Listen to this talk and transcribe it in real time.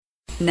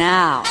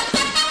now.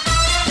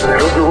 I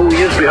don't know who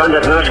he is behind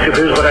that mask of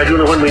his, but I do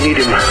know when we need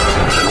him.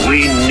 And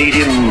we need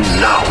him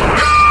now.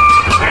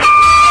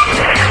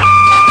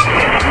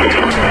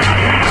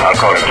 I'll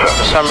call him, sir.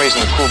 For some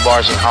reason, the cool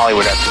bars in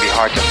Hollywood have to be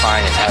hard to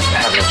find and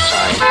have no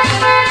sign.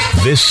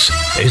 This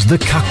is the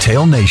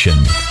Cocktail Nation.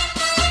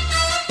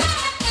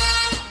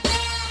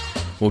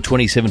 Well,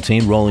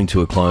 2017 rolling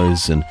to a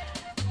close, and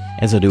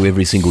as I do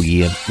every single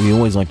year, we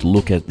always like to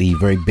look at the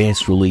very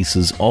best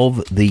releases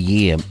of the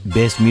year.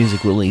 Best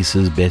music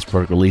releases, best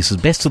product releases,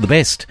 best of the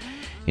best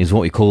is what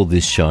we call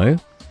this show.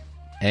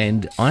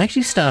 And I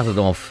actually started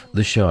off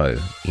the show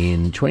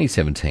in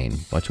 2017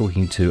 by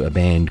talking to a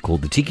band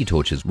called the Tiki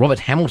Torches. Robert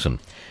Hamilton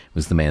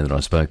was the man that I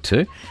spoke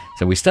to.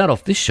 So we start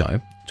off this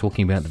show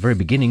talking about the very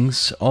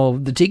beginnings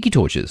of the Tiki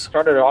Torches.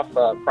 Started off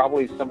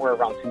probably somewhere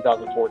around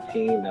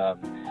 2014.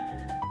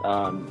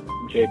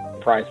 Jay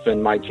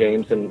Priceman, Mike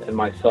James, and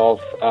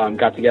myself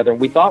got together, and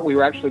we thought we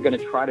were actually going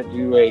to try to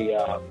do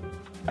a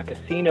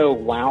casino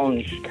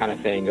lounge kind of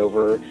thing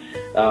over.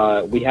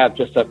 We have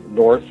just up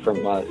north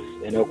from us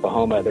in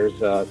Oklahoma,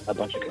 there's a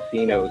bunch of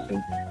casinos,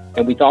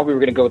 and we thought we were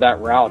going to go that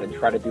route and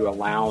try to do a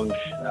lounge,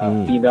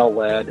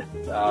 female-led,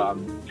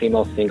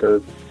 female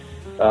singer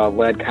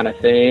led kind of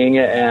thing,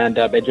 and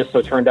it just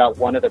so turned out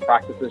one of the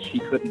practices she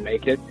couldn't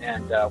make it,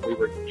 and we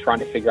were trying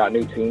to figure out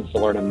new tunes to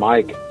learn, and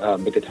Mike,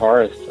 the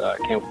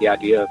guitarist, came with the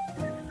idea of,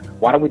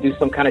 why don't we do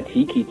some kind of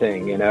tiki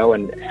thing, you know,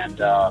 and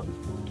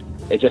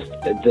it just,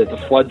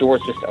 the flood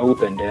doors just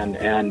opened,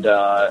 and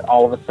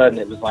all of a sudden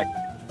it was like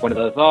one of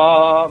those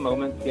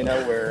moments, you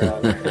know, where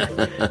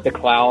the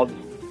clouds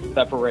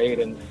separate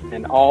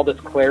and all this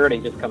clarity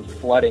just comes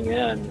flooding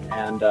in,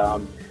 and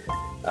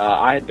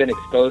I had been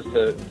exposed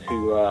to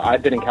I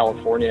had been in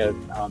California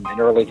in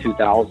early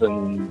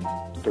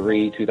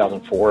 2003,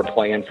 2004,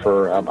 playing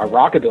for a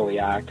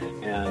rockabilly act,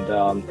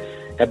 and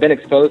had been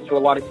exposed to a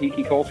lot of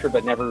tiki culture,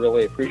 but never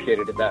really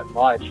appreciated it that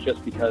much,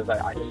 just because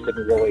I just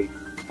didn't really,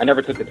 I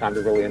never took the time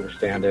to really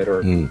understand it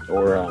or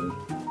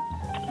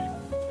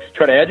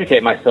try to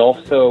educate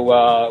myself.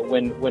 So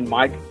when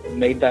Mike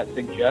made that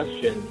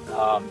suggestion,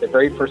 the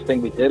very first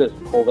thing we did is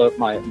pulled up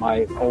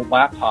my old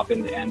laptop,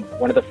 and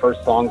one of the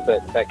first songs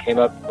that came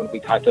up when we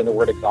typed in the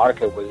word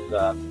Exotica was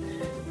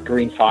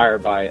Green Fire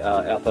by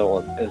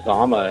Ethel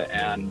Azama,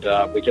 and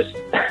we just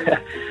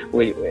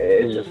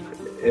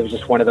it was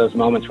just one of those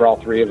moments where all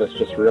three of us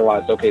just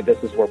realized, okay,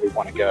 this is where we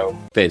want to go.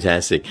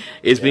 Fantastic.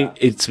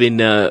 It's been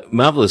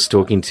marvelous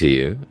talking to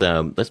you.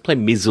 Let's play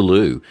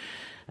Mizzaloo,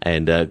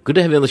 and good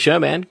to have you on the show,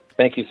 man.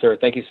 Thank you, sir.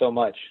 Thank you so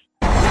much.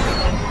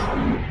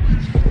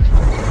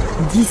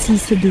 D'ici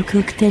c'est de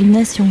Cocktail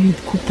Nation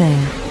 8 Cooper.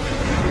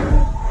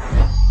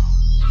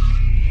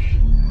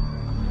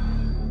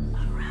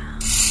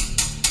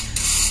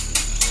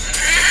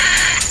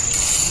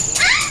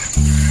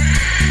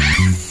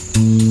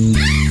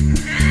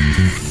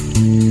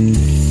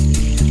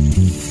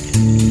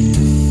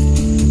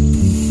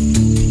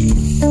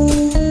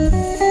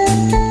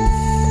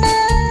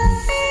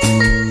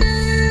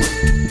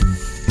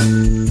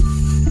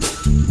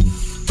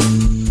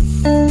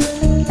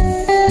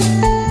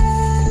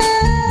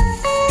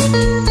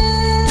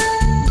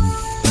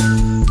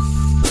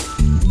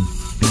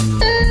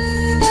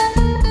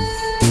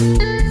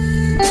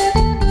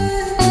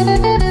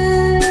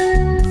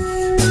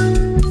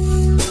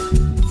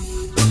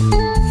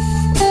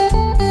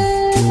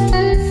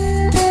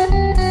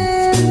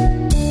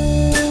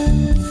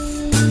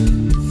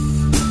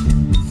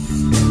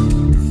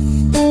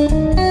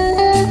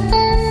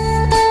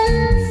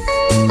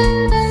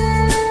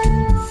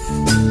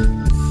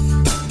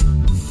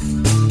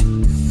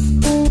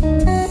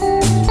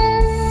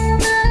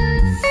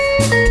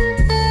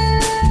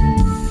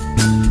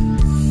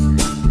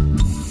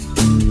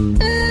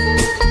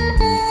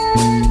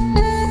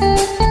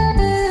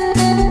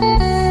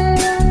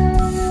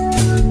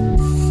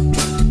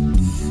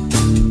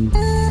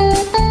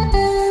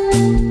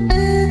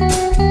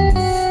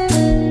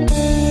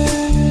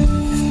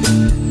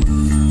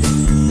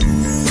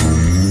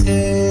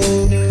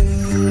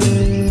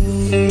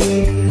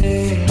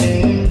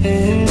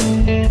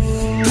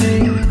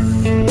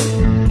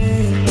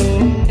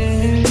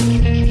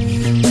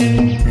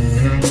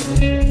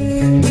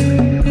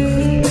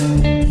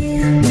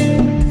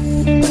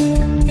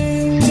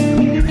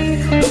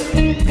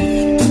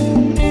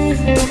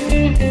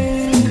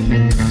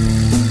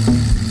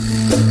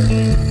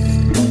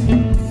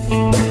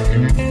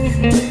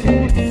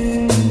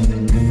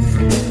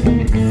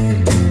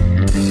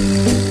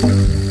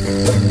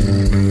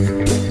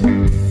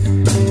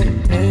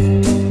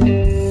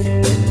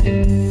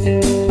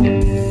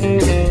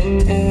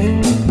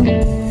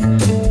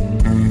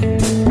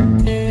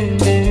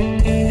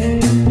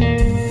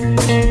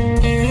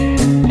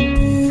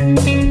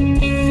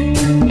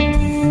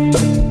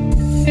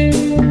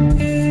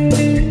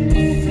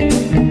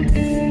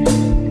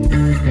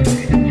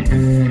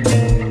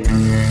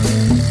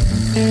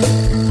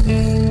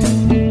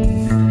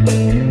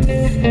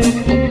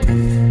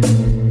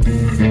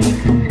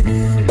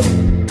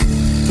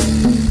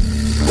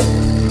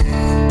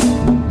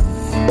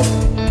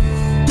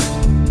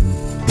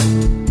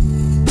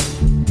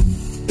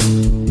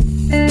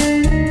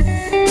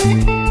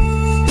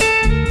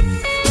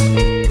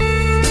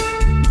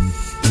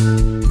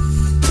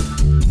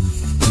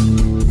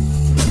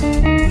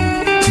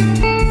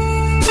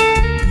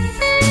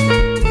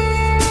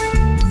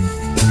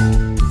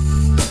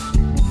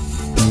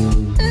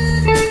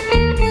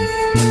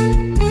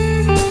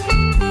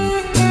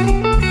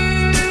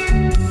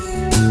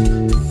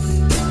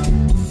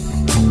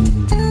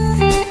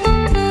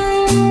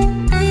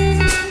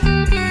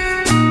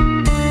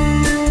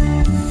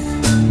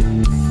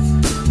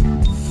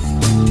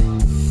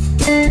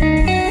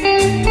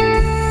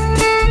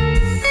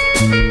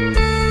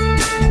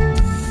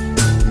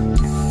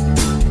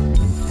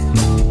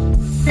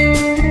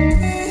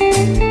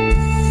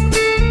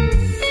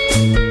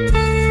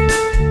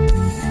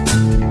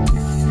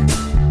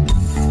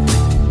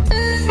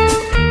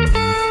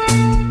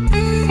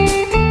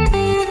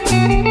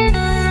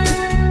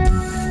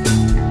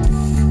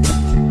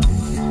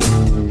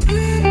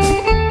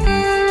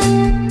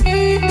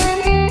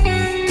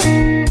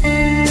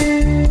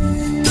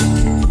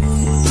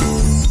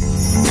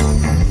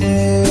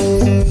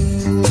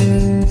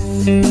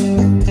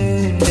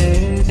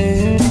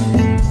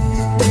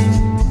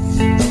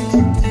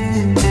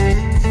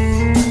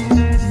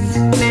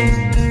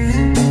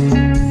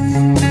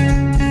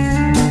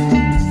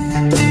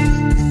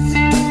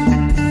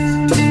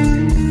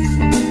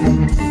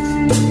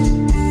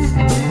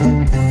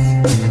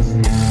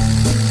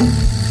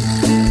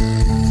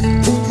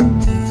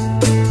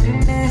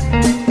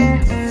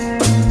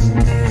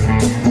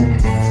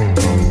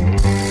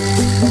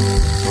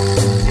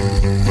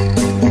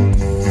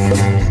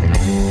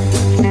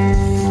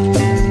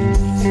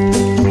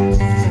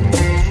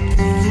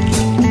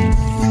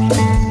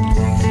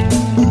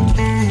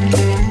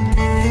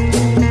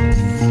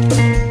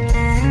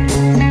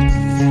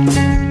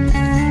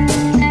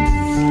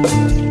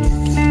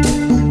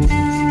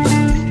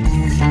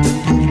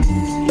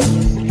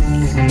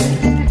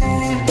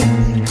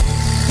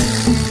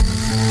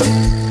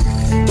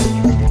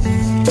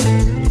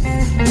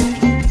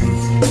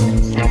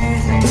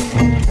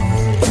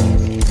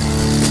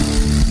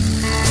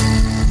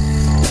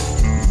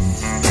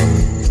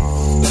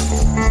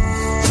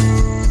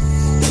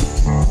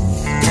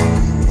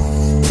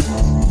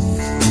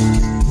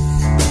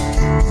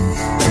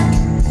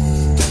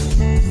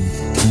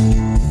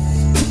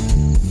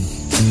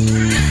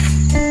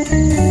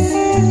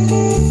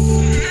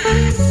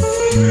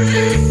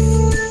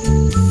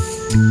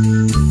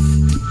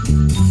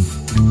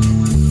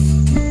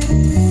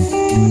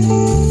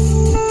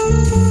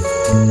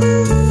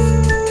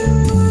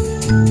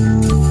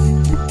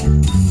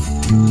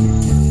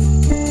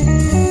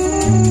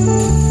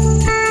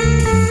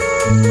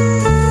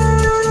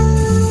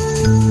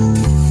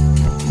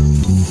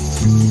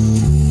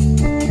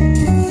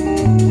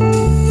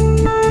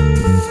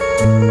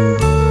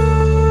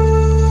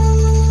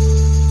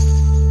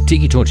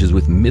 Torches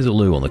with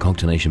Mizzaloo on the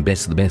Cocktail Nation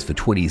Best of the Best for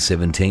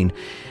 2017.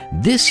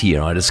 This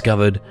year I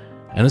discovered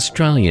an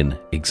Australian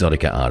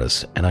Exotica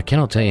artist, and I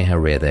cannot tell you how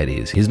rare that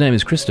is. His name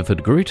is Christopher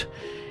de Groot,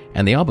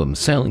 and the album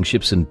Sailing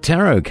Ships and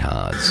Tarot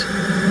Cards.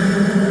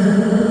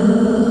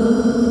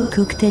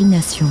 Cocktail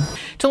Nation.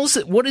 Tell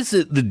us, what is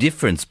the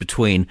difference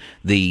between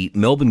the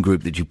Melbourne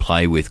group that you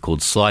play with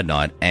called Slide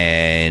Night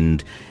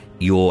and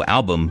your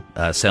album,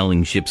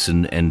 Sailing Ships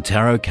and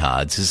Tarot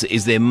Cards?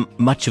 Is there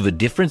much of a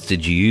difference?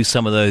 Did you use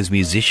some of those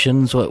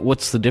musicians?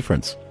 What's the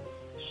difference?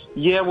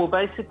 Yeah, well,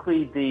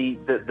 basically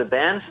the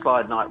band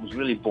Slide Night was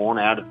really born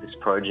out of this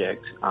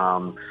project.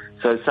 So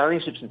Sailing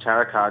Ships and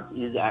Tarot Cards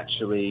is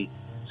actually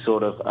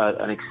sort of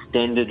an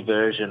extended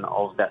version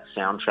of that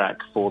soundtrack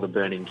for The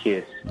Burning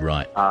Kiss.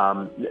 Right.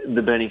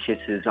 The Burning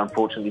Kiss is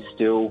unfortunately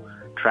still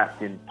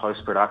trapped in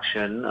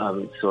post-production.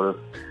 It's sort of,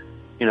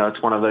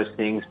 it's one of those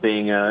things,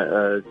 being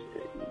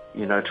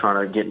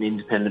trying to get an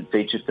independent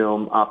feature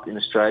film up in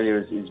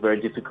Australia is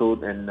very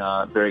difficult and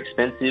very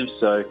expensive.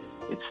 So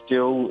it's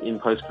still in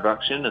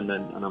post-production, and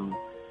I'm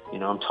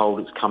told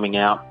it's coming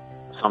out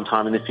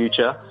sometime in the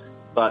future.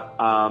 But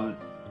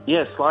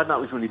Slide Night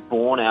was really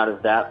born out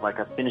of that. Like,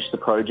 I finished the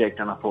project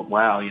and I thought,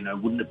 wow,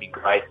 wouldn't it be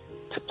great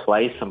to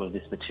play some of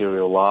this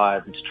material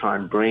live and to try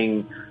and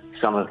bring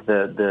some of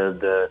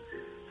the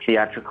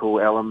theatrical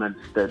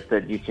elements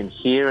that you can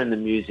hear in the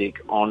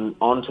music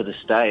onto the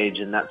stage.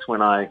 And that's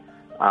when I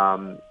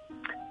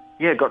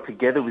got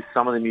together with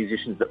some of the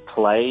musicians that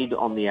played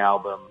on the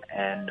album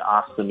and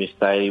asked them if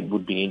they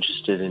would be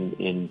interested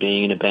in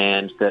being in a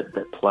band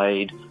that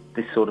played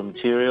this sort of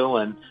material.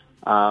 And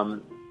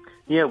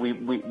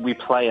we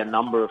play a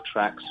number of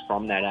tracks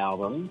from that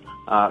album.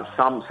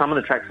 Some of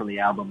the tracks on the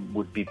album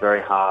would be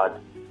very hard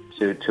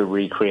to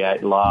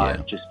recreate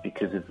live, just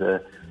because of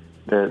the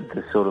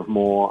sort of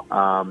more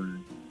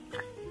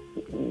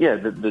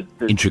the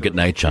intricate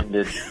nature.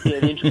 The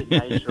intricate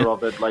nature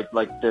of it. Like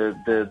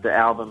the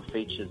album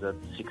features a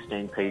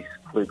 16-piece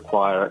flute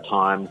choir at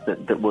times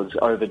that was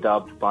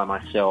overdubbed by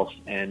myself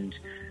and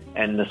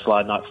the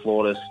Slide Night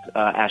flautist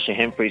Asher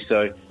Hemfrey.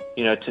 So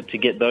to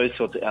get those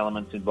sorts of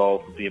elements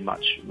involved would be a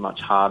much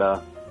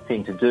harder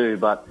thing to do.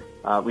 But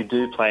we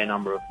do play a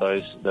number of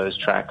those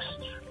tracks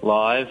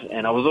live,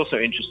 and I was also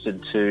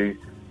interested to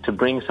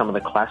bring some of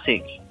the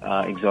classic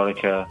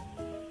Exotica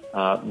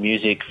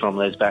music from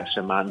Les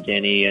Baxter, Martin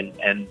Denny,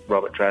 and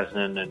Robert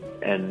Drasnin,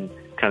 and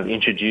kind of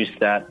introduce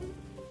that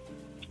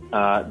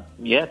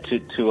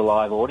to a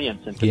live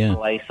audience and to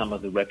play some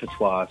of the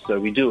repertoire. So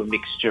we do a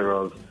mixture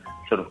of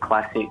sort of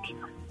classic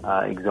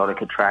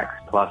Exotica tracks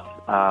plus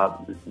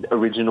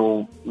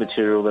original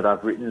material that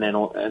I've written,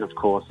 and of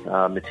course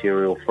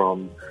material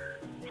from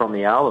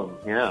the album.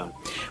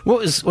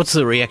 What's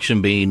the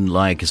reaction been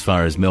like as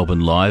far as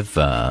Melbourne live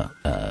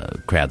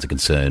crowds are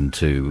concerned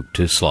to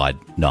Slide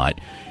Night?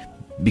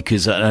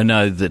 Because I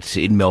know that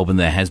in Melbourne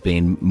there has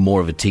been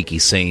more of a tiki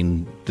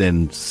scene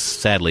than,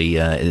 sadly,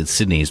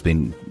 Sydney has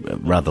been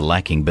rather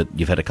lacking. But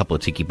you've had a couple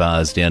of tiki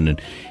bars down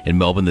in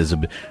Melbourne. There's a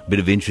bit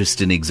of interest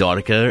in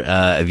Exotica.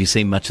 Have you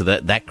seen much of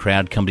that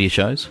crowd come to your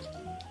shows?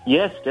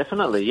 Yes,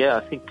 definitely. Yeah,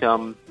 I think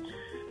a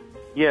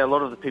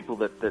lot of the people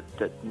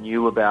that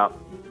knew about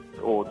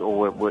or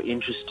were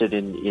interested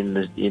in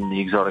the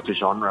Exotica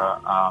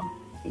genre,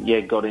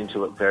 got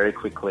into it very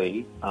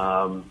quickly.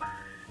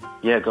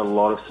 Got a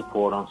lot of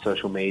support on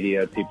social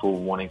media, people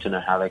wanting to know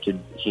how they could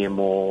hear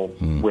more,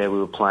 where we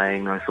were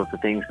playing, those sorts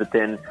of things. But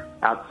then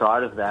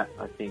outside of that,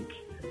 I think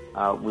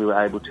we were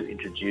able to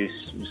introduce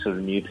sort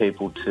of new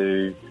people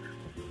to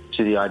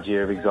the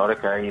idea of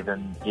Exotica,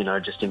 even,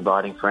 just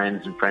inviting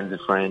friends and friends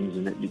of friends,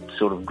 and it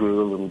sort of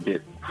grew a little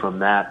bit from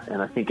that.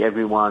 And I think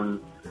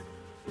everyone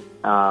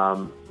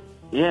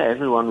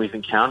we've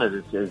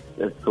encountered has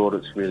thought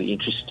it's really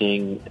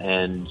interesting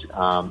and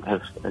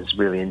has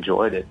really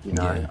enjoyed it.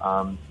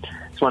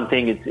 It's one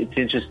thing. It's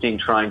interesting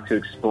trying to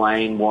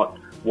explain what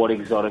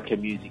Exotica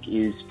music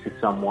is to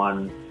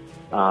someone.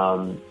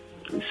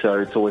 So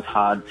it's always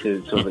hard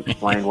to sort of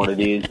explain what it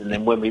is, and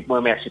then when we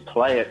actually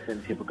play it,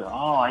 then people go,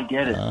 "Oh, I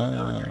get it."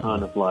 It's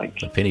kind of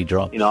like a penny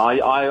drop.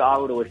 I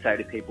would always say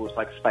to people, it's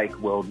like fake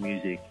world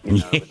music.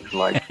 It's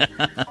like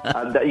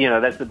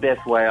that's the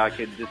best way I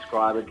could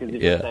describe it. Because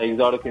if you say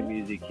Exotica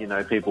music,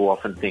 people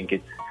often think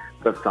it's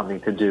got something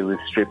to do with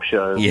strip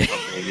shows. Or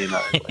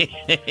something,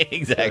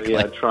 Exactly.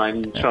 So, try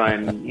and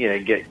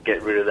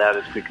get rid of that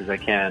as quick as I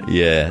can.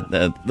 Yeah,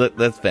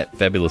 that's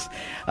fabulous.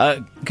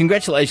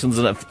 Congratulations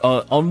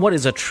on what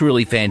is a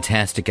truly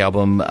fantastic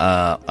album.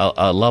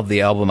 I love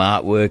the album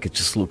artwork. It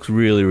just looks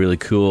really, really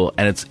cool,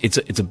 and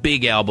it's a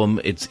big album.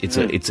 It's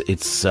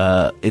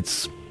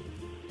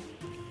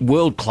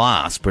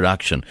world-class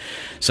production.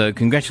 So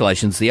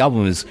congratulations. The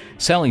album is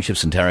Sailing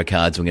Ships and Tarot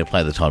Cards. We're going to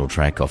play the title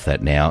track off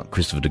that now.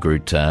 Christopher de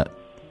Groot,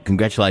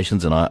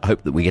 congratulations, and I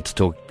hope that we get to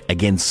talk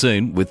again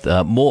soon with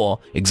more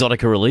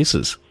Exotica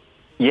releases.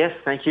 Yes,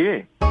 thank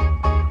you.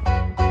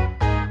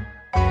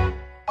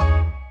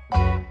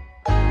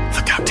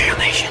 The Cocktail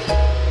Nation.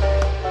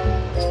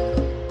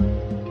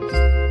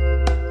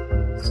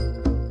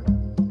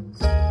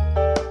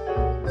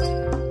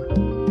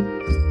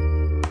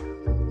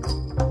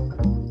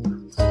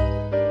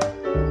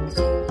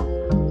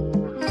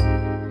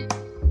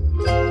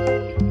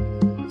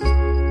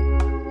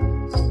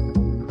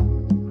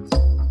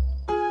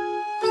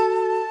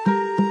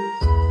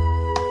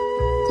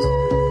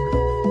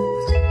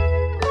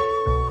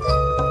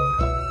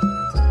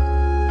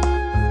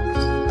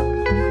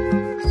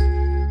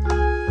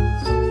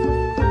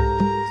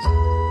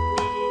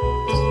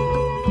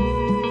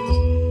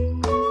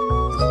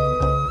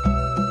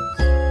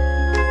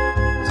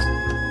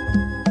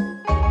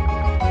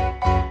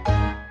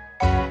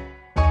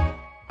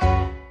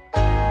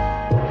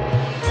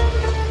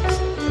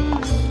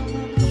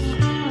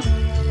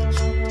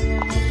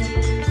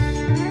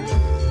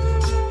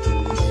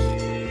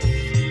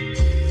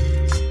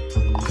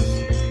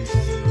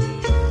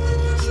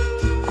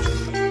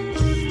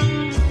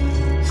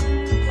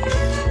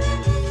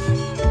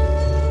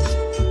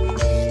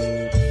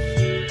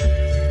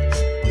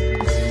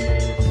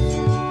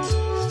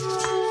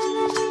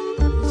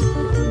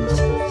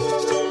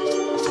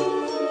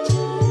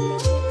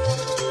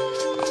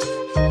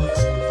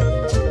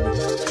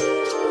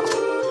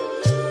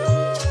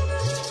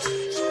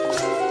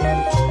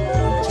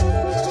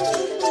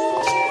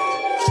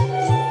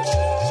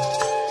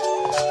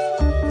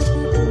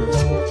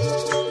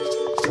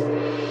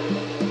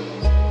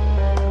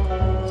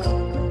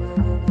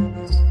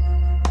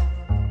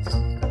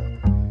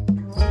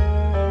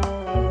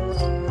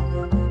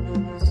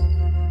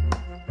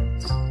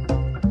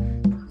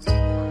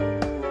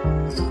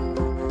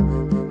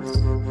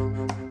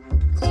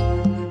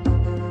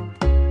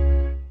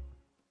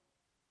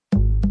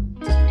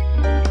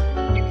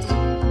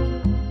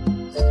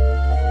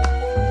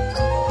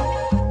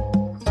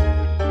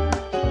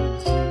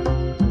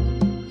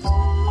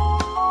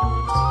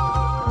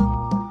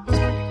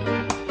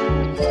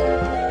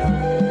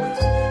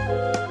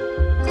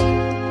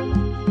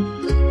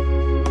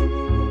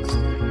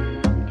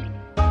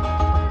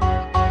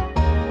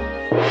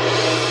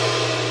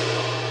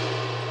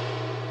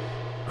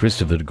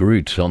 Christopher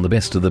Groot on the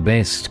Best of the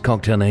Best,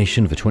 Cocktail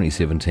Nation for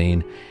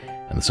 2017,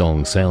 and the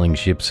song Sailing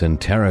Ships and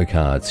Tarot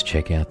Cards.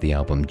 Check out the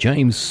album.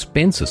 James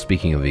Spencer,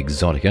 speaking of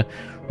Exotica,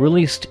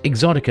 released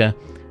Exotica,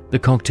 the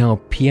Cocktail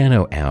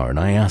Piano Hour, and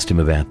I asked him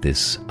about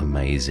this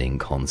amazing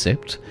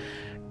concept.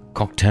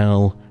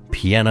 Cocktail,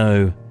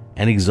 piano,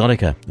 and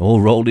Exotica all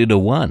rolled into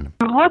one.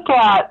 Look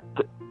at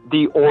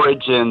the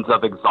origins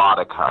of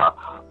Exotica,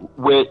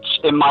 which,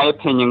 in my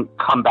opinion,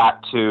 come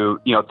back to,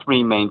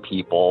 three main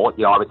people.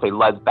 I would say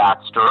Les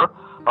Baxter,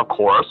 of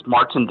course,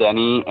 Martin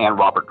Denny, and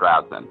Robert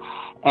Drazen.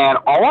 And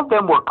all of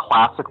them were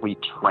classically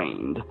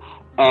trained,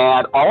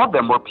 and all of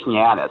them were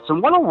pianists.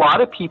 And what a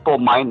lot of people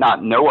might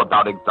not know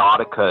about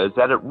Exotica is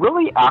that it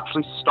really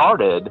actually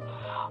started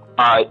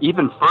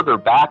even further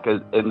back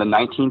in the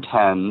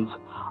 1910s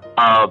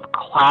of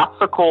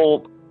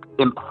classical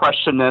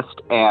impressionist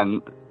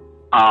and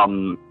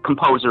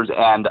composers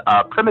and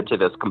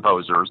primitivist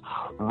composers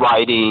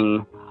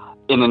writing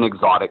in an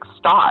exotic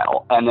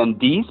style. And then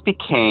these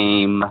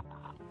became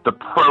the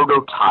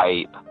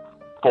prototype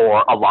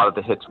for a lot of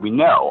the hits we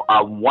know.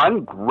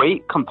 One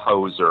great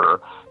composer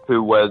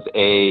who was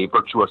a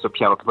virtuoso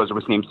piano composer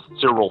was named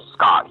Cyril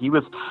Scott. He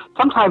was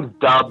sometimes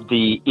dubbed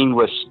the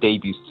English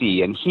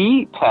Debussy, and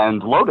he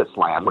penned Lotus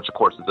Land, which of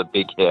course is a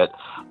big hit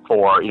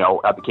for,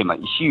 became a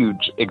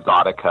huge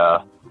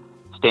Exotica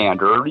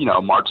standard.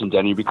 Martin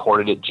Denny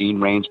recorded it,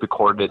 Gene Range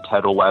recorded it,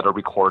 Ted Oletta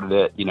recorded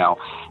it,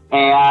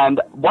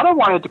 And what I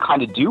wanted to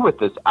kind of do with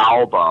this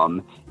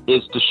album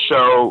is to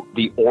show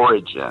the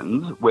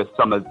origins with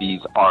some of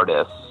these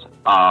artists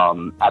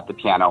at the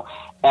piano,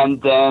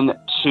 and then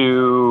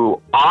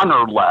to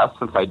honor Les,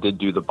 since I did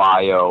do the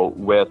bio,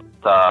 with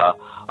a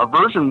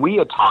version we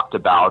had talked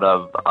about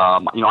of,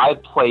 I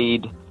had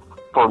played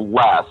for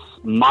Les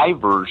my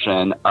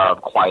version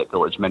of Quiet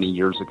Village many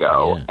years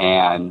ago,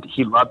 and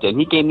he loved it. And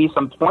he gave me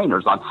some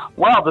pointers on,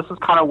 well, this is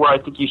kind of where I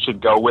think you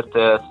should go with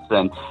this,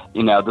 and,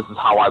 this is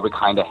how I would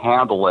kind of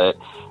handle it.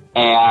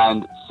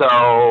 And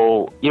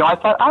so, I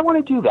thought, I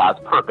want to do that.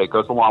 It's perfect.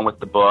 Goes along with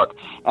the book.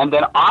 And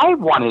then I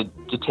wanted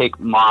to take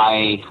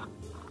my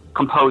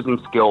composing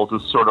skills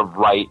and sort of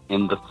write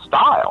in the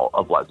style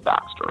of Les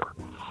Baxter.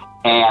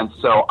 And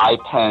so I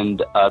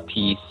penned a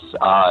piece,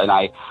 and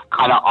I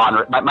kind of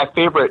honored my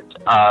favorite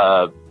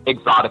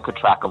Exotica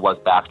track of Les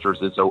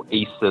Baxter's is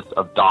Oasis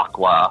of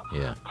Dakhla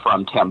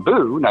from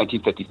Tamboo,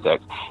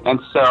 1956. And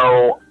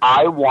so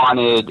I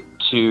wanted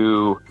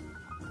to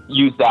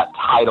use that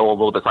title a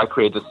little bit. So I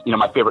created this,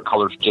 my favorite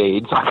color is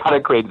jade. So I kind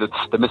of created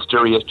the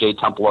mysterious Jade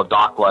Temple of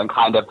Dakhla and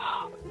kind of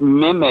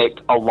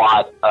mimicked a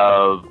lot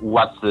of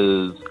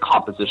Les's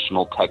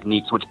compositional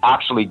techniques, which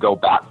actually go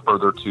back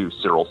further to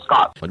Cyril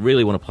Scott. I'd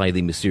really want to play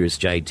the mysterious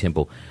Jade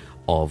Temple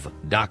of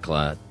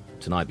Dakhla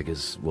tonight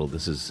because, well,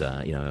 this is,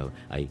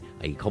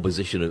 a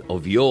composition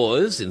of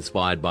yours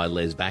inspired by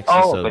Les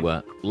Baxter.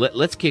 So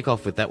let's kick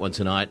off with that one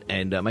tonight,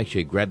 and make sure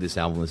you grab this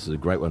album. This is a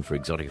great one for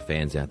Exotica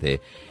fans out there,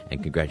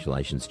 and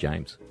congratulations,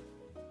 James.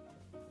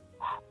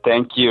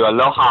 Thank you.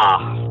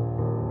 Aloha.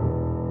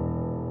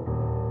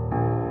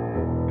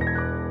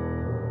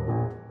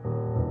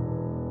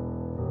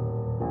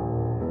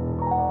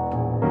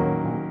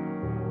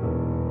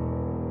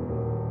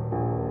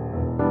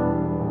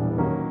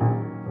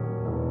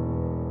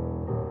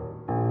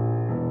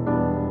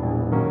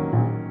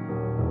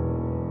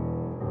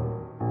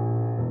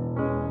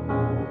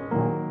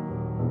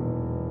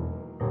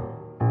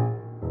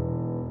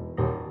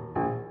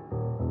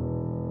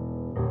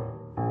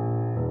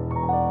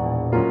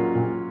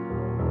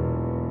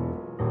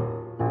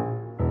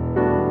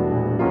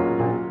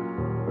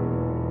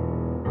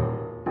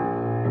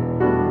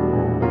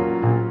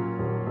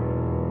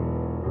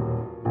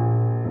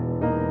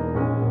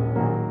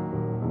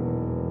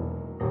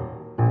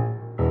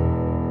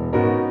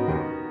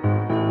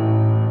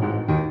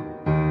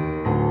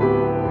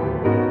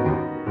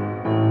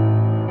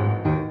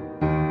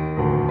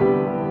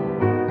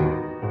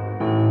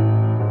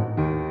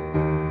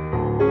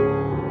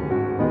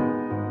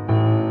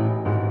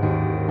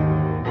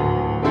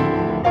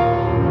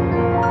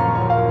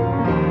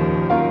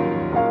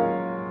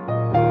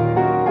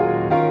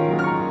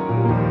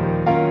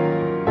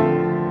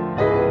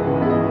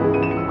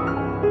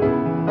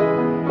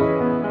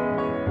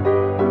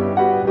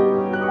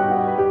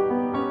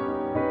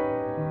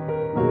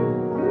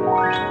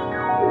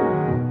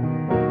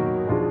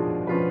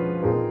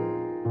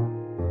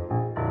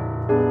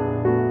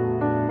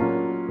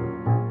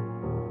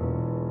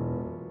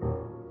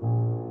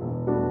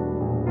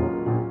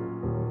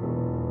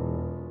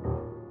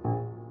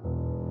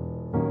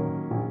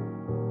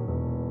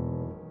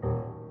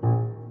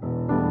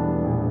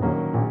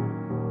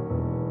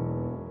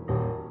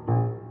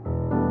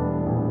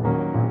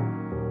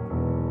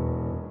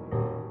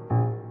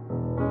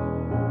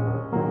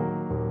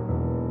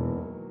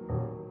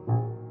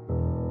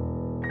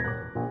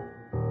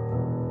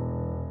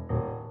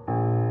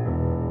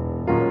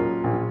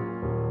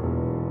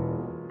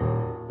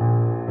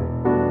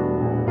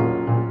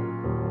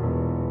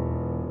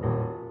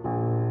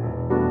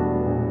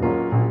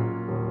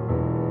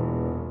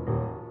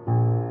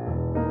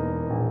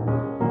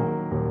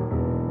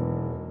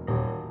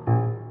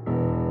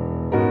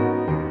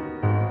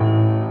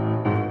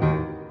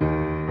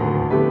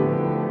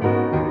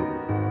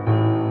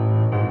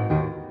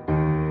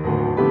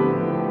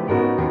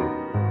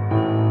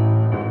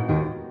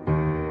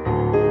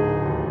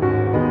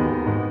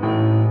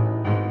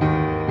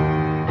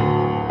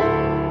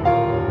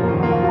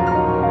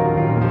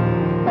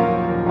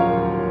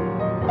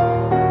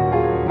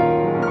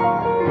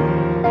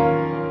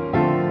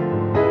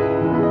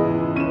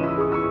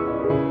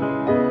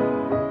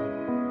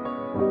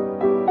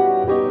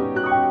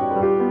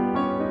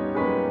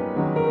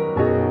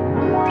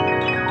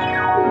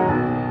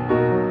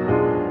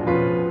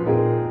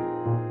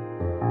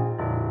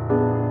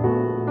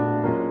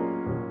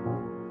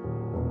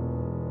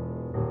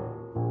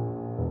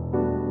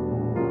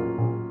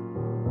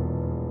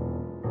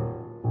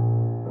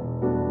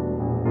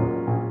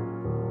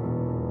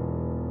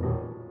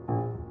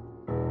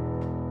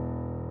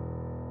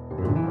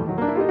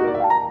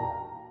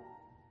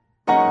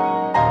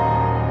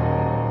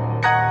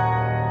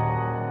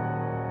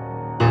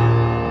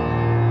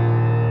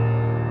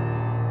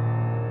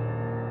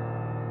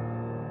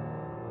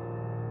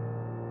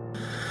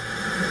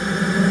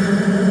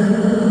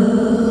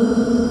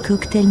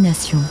 Cocktail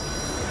Nation.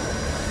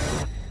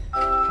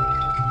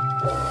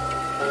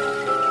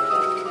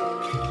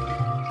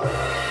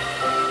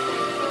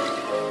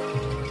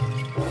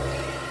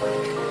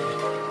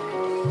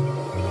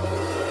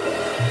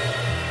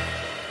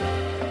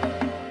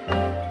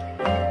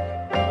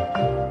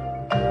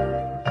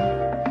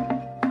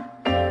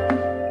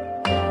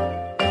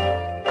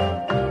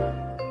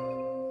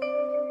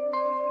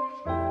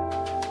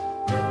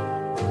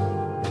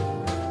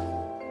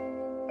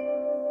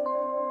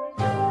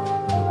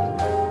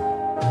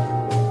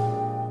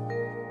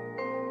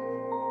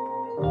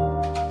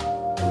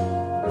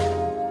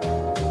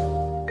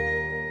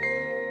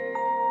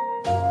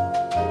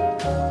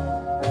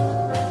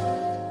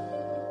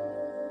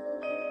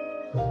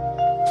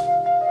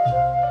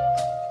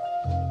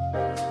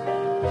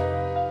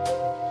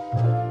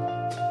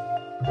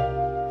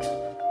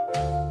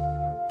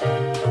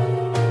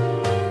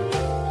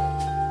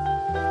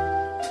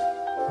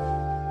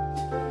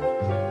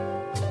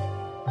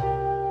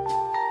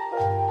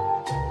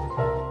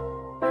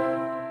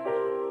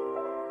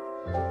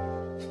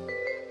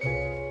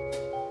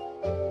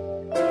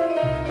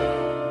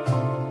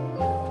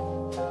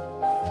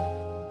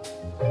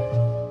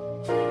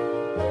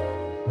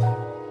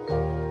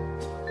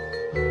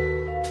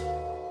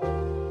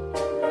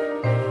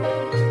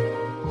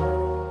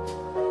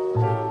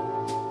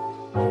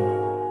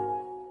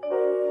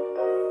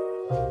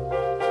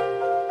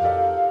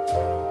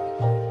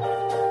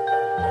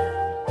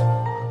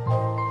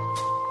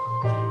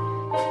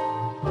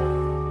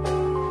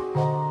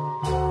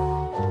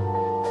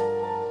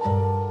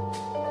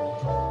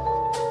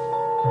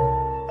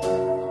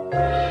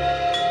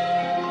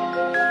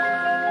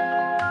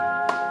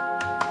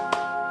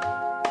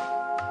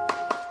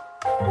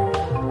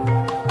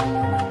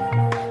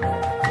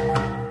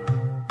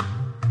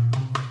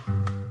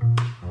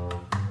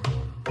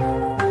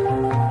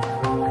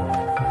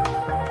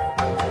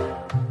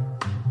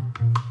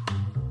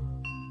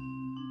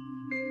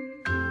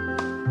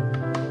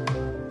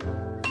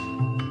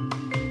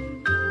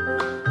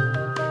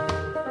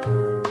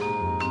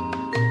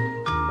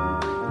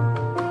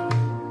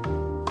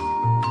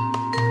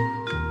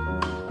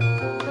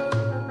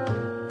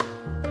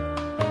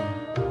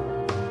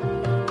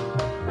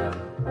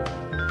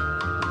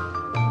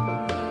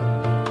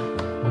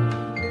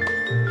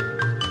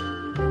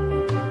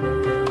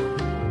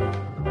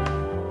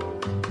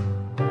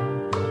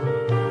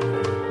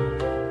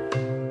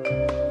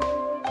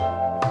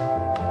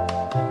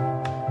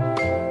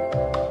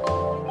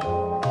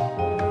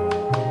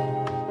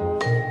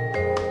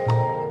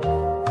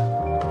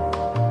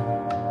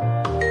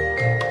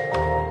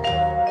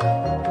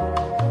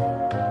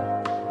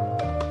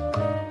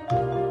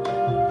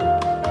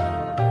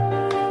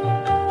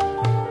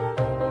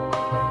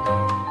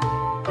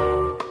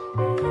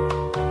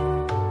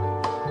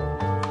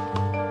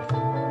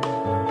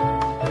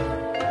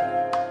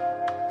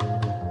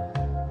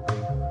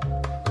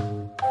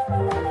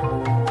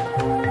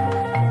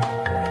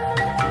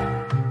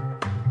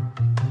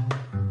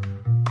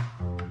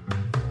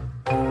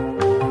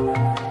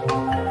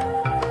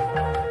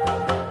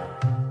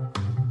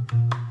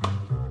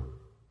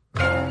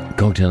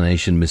 Cocktail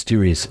Nation,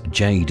 Mysterious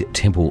Jade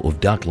Temple of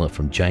Dukla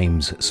from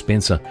James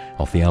Spencer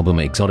off the album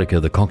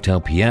Exotica, the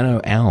Cocktail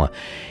Piano Hour.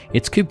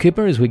 It's Coop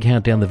Kipper as we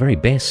count down the very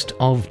best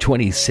of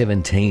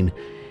 2017.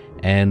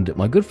 And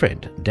my good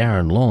friend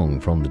Darren Long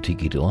from the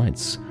Tiki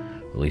Delights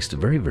released a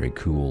very, very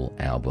cool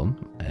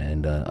album.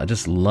 And I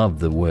just love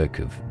the work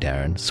of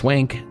Darren.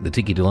 Swank, the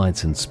Tiki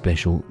Delights and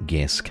Special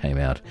Guests came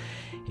out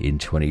in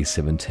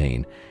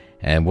 2017.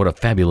 And what a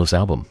fabulous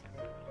album.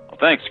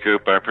 Thanks,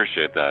 Coop. I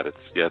appreciate that.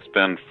 It's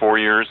been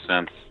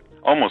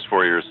almost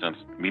 4 years since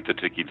Meet the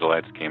Tiki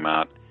Delights came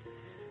out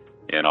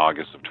in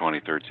August of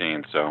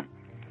 2013. So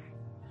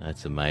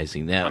that's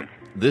amazing. Now,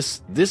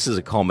 this is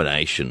a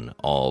combination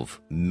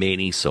of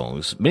many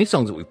songs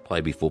that we've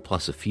played before,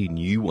 plus a few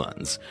new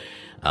ones.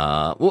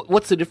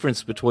 What's the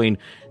difference between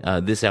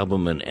this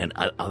album and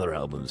other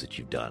albums that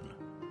you've done?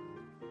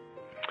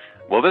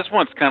 Well, this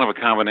one's kind of a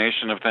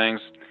combination of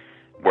things,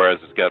 whereas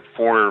it's got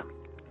four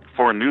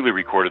newly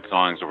recorded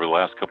songs over the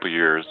last couple of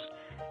years,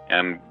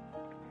 and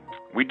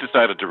we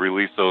decided to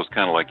release those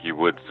kind of like you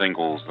would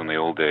singles in the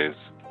old days,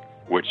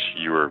 which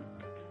you were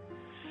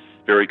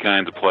very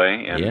kind to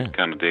play and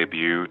kind of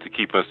debut to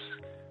keep us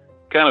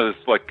kind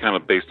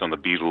of based on the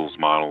Beatles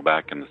model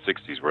back in the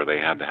 60s, where they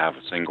had to have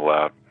a single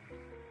out,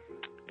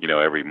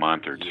 every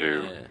month or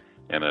two,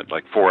 and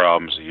like 4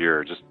 albums a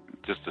year just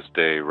to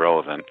stay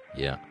relevant.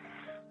 Yeah.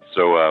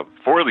 So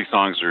 4 of these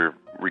songs are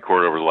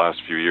recorded over the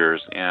last few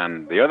years,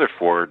 and the other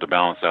 4, to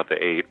balance out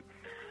the 8,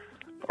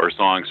 are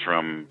songs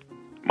from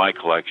my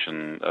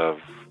collection of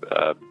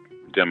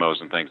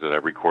demos and things that I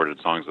recorded,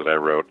 songs that I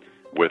wrote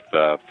with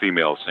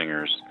female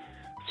singers,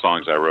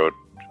 songs I wrote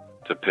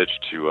to pitch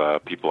to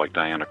people like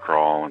Diana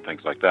Krall and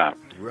things like that.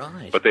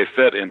 Right. But they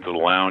fit into the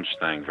lounge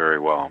thing very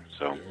well,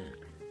 so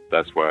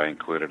that's why I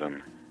included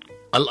them.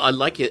 I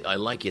like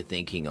your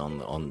thinking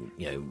on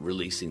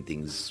releasing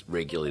things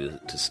regularly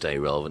to stay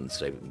relevant and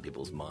stay in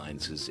people's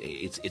minds.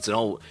 It's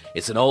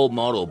an old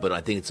model, but I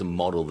think it's a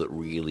model that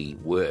really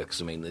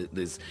works. I mean,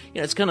 there's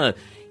it's kind of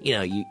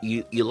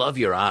you love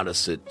your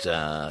artists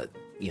that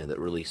that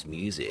release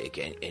music,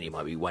 and you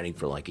might be waiting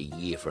for like a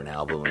year for an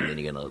album, and then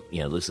you're gonna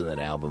listen to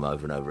that album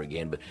over and over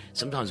again. But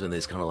sometimes when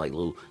there's kind of like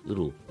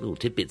little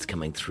tidbits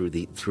coming through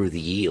the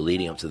year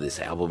leading up to this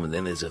album, and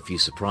then there's a few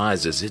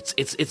surprises.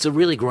 It's a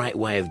really great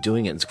way of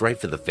doing it. It's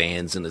great for the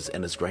fans, and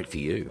it's great for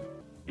you.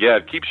 Yeah,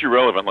 it keeps you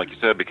relevant, like you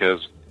said,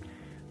 because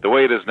the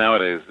way it is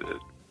nowadays,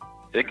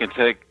 it can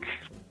take.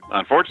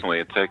 Unfortunately,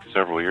 it takes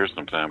several years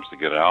sometimes to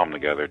get an album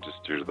together,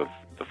 just due to the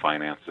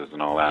finances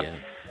and all that. Yeah.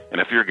 And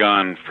if you're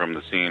gone from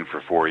the scene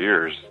for 4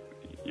 years,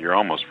 you're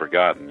almost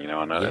forgotten,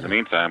 And in the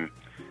meantime,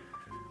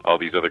 all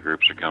these other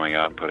groups are coming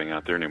out and putting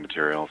out their new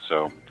material.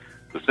 So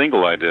the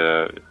single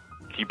idea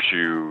keeps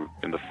you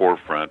in the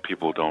forefront.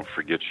 People don't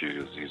forget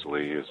you as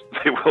easily as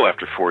they will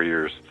after 4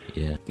 years.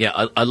 Yeah.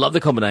 I love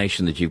the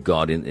combination that you've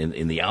got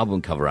in the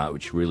album cover art,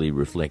 which really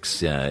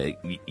reflects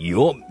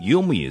your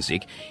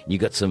music. You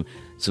got some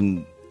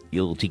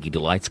your little Tiki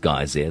Delights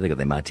guys there. They got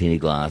their martini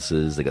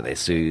glasses, they got their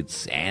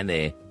suits, and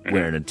they're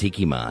wearing a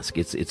tiki mask.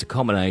 It's a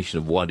combination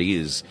of what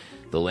is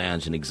the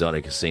lounge and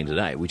exotica scene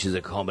today, which is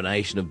a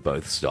combination of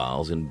both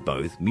styles and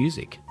both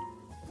music.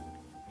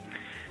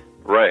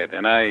 Right,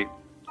 and I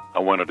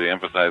wanted to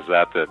emphasize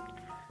that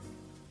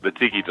the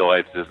Tiki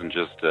Delights isn't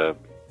just a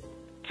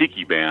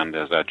tiki band,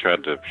 as I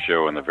tried to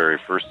show in the very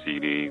first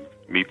CD,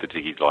 Meet the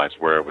Tiki Delights,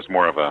 where it was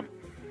more of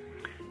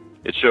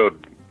it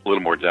showed a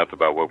little more depth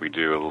about what we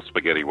do, a little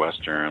spaghetti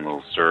western, a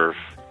little surf,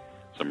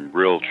 some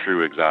real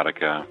true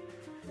exotica,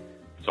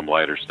 some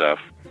lighter stuff,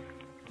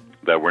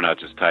 that we're not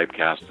just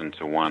typecast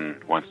into one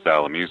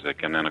style of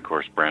music. And then, of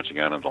course, branching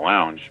out into the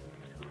lounge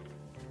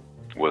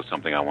was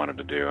something I wanted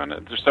to do. And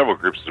there's several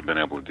groups that have been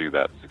able to do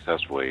that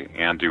successfully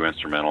and do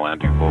instrumental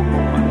and do vocal.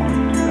 I wanted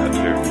to do that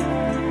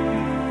too.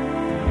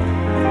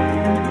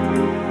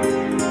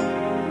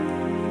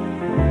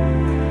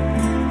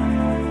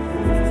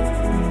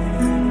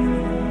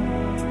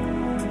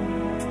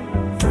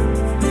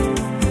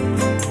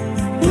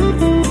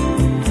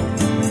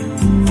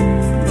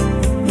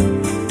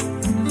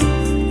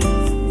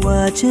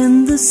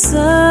 Watching the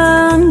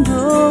sun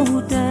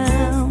go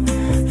down,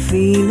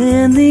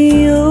 feeling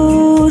the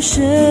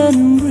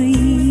ocean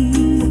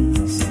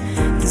breeze.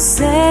 The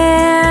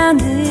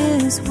sand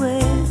is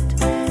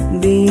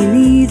wet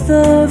beneath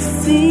our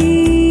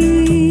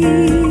feet.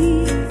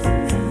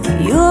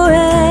 Your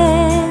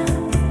hair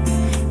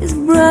is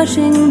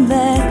brushing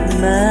back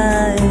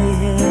my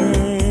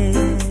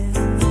hair.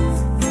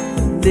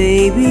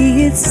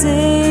 Baby, it's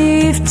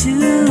safe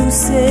to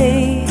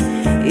say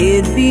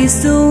it'd be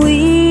so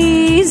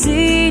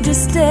easy to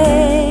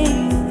stay,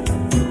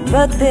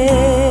 but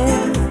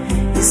there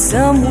is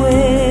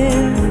somewhere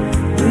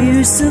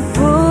we're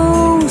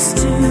supposed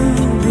to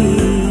be.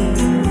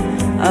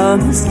 Our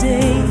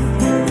mistake,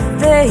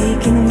 they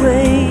can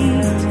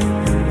wait.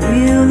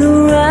 We'll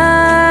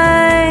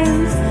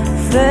arrive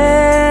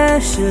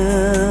fashionably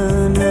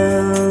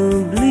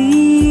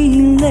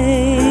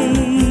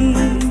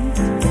late.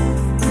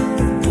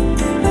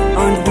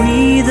 Aren't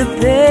we the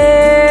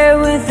pair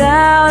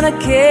without a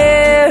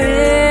care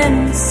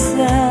in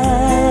sight?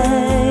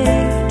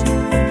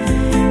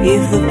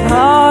 If the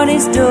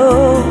party's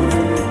dull,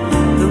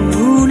 the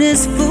moon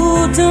is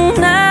full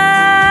tonight,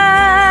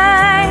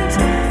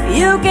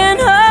 you can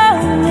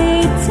hold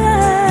me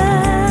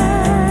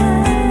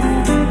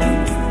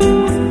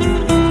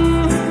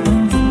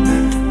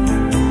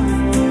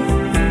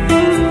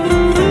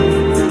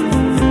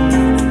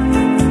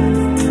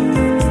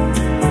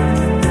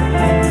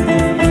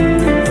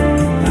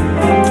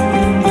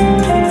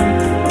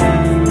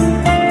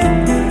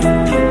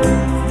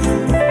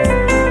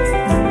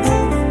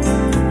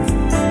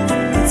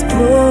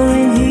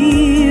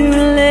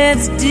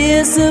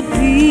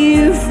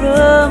disappear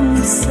from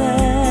sight.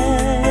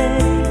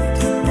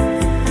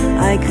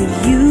 I could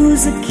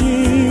use a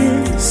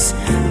kiss,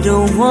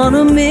 don't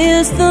wanna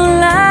miss the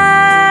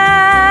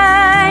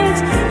light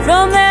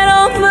from that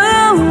old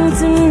moon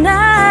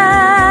tonight.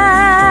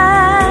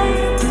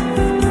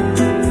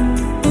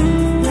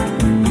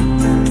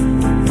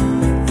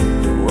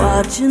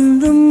 Watching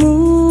the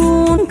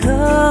moon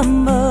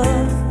come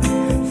up,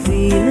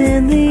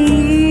 feeling the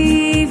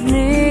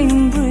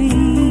evening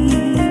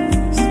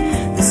breeze.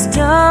 The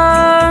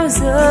stars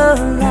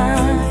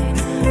align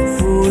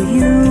for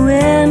you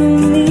and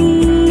me.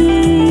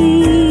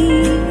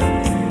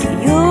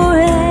 Your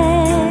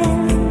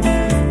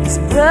hand is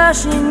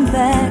brushing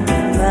back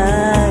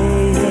my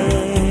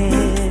hair.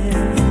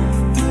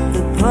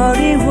 The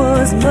party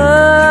was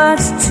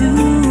much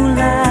too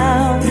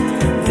loud.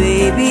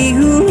 Baby,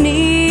 who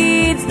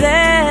needs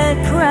that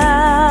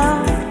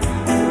crowd?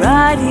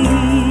 Right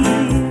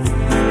here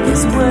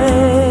is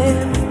where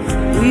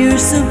we're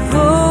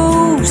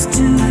supposed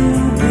to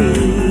be.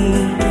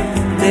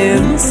 Their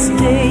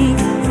mistake,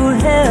 for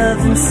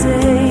heaven's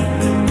sake.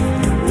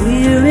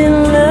 We're in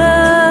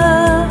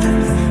love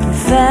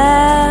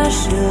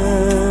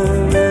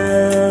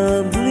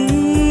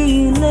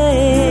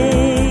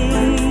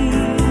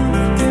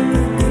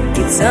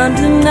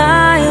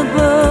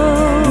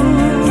undeniable.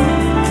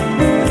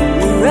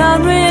 We're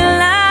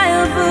unreliable.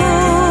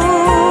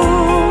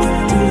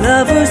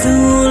 Lovers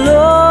who'll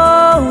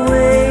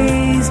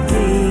always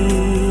be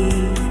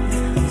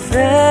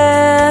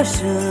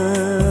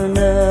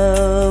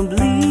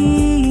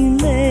fashionably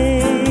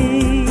late.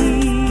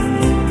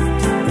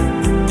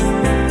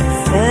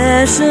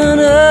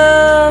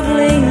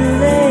 Fashionably late.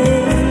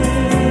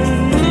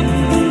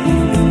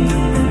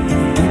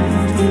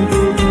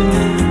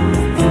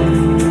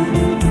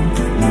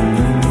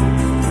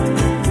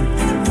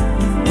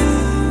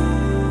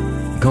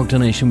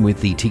 Nation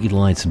with the Ticket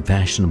Lights and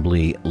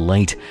Fashionably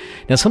Late.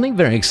 Now, something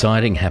very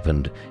exciting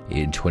happened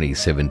in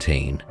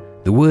 2017.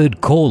 The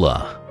word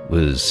Korla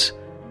was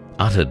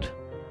uttered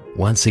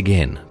once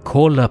again.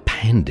 Korla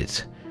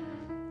Pandit,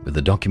 with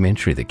a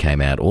documentary that came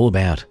out all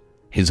about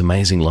his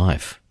amazing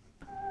life.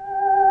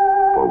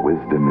 For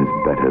wisdom is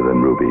better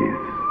than rubies,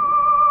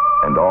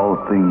 and all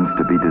things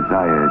to be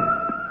desired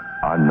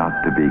are not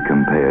to be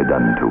compared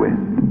unto it.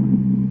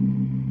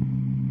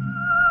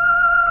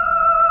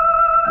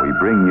 We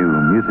bring you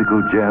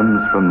musical gems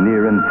from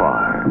near and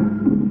far,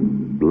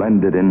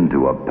 blended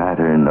into a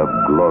pattern of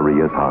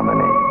glorious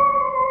harmony.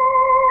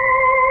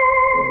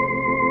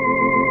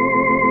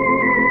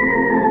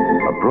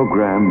 A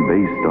program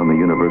based on the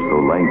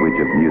universal language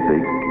of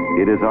music,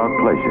 it is our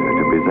pleasure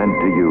to present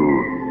to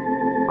you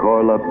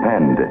Korla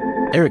Pandit.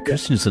 Eric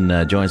Christensen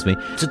joins me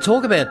to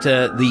talk about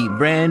the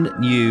brand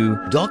new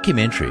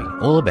documentary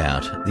all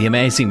about the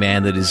amazing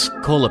man that is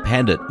Korla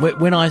Pandit.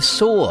 When I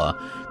saw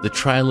the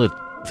trailer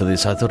for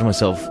this, I thought to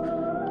myself,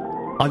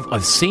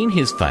 I've seen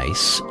his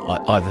face,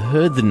 I've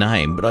heard the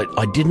name, but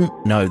I didn't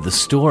know the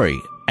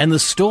story. And the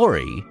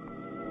story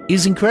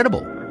is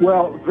incredible.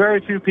 Well,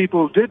 very few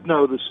people did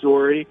know the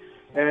story,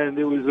 and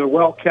it was a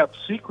well-kept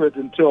secret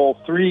until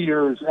 3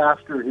 years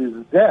after his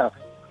death.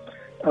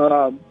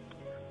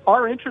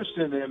 Our interest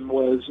in him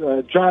was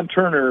John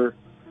Turner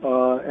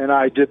and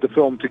I did the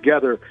film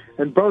together,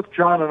 and both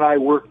John and I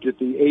worked at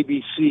the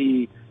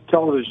ABC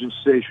television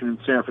station in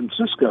San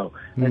Francisco.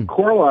 And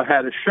Korla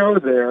had a show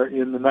there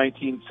in the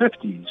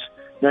 1950s,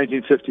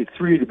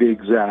 1953 to be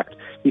exact.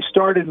 He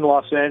started in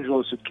Los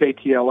Angeles at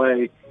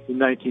KTLA in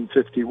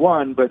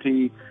 1951, but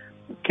he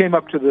came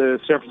up to the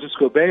San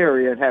Francisco Bay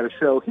Area and had a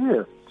show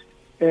here.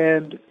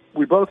 And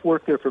we both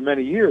worked there for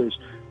many years,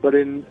 but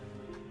in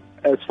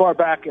as far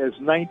back as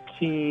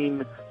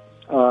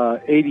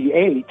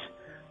 1988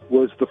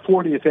 was the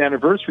 40th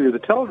anniversary of the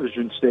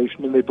television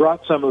station, and they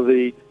brought some of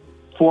the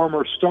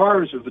former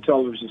stars of the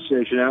television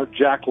station out.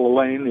 Jack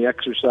LaLanne, the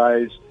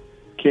Exercise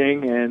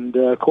King, and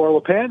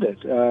Korla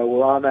Pandit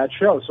were on that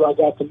show. So I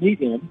got to meet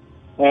him,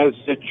 as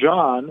did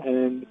John.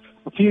 And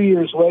a few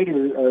years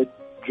later,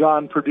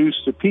 John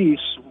produced a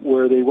piece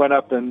where they went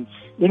up and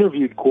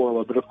interviewed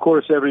Korla. But of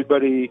course,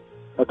 everybody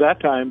at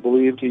that time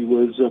believed he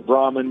was a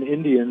Brahmin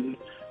Indian,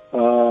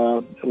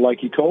 like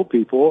he told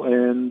people,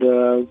 and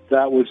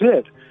that was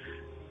it.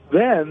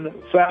 Then,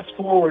 fast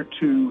forward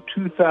to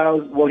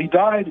 2000, well,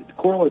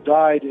 Korla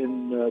died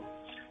in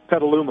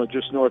Petaluma,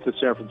 just north of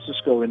San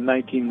Francisco, in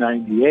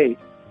 1998.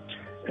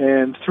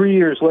 And 3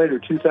 years later,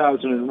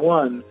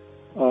 2001,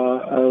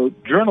 a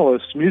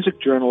journalist, music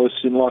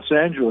journalist in Los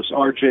Angeles,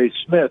 R.J.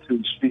 Smith,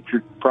 who's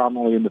featured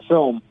prominently in the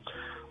film,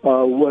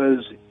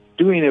 was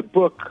doing a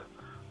book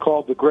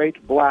called The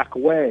Great Black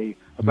Way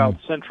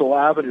about Central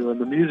Avenue and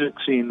the music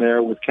scene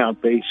there with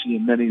Count Basie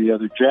and many of the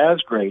other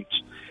jazz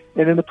greats.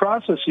 And in the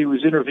process, he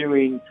was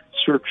interviewing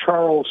Sir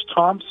Charles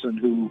Thompson,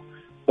 who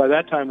by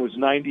that time was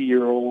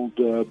 90-year-old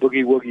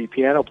boogie-woogie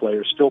piano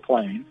player, still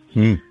playing.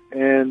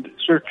 And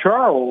Sir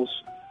Charles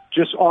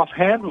just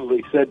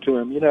offhandedly said to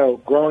him, you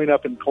know, growing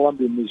up in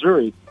Columbia,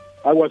 Missouri,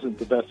 I wasn't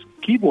the best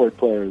keyboard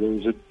player. There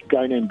was a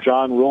guy named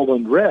John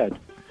Roland Redd.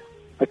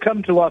 I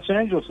come to Los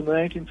Angeles in the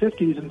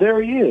 1950s, and there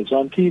he is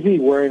on TV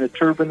wearing a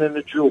turban and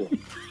a jewel.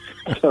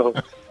 So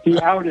he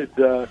outed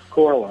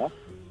Korla.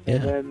 Yeah.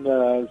 And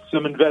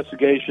some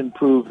investigation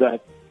proved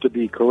that to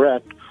be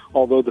correct,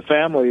 although the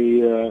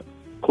family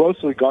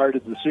closely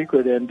guarded the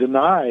secret and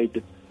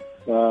denied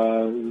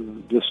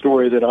the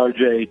story that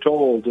R.J.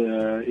 told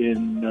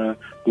in the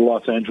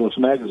Los Angeles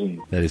Magazine.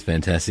 That is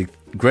fantastic.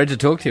 Great to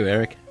talk to you,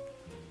 Eric.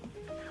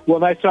 Well,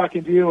 nice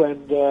talking to you,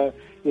 and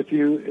if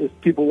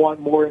people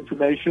want more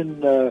information,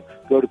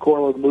 go to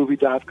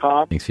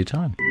KorlaTheMovie.com. Thanks for your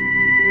time.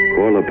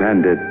 Korla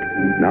Pandit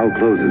now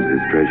closes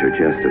his treasure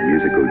chest of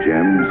musical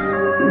gems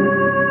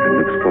and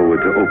looks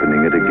forward to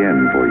opening it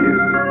again for you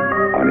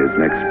on his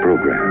next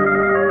program.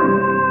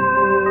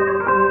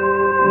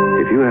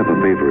 If you have a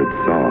favorite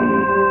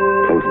song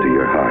close to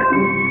your heart,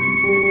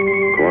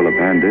 Korla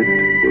Pandit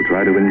will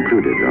try to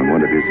include it on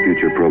one of his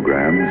future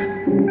programs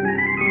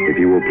if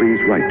you will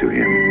please write to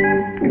him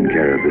in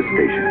care of this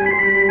station.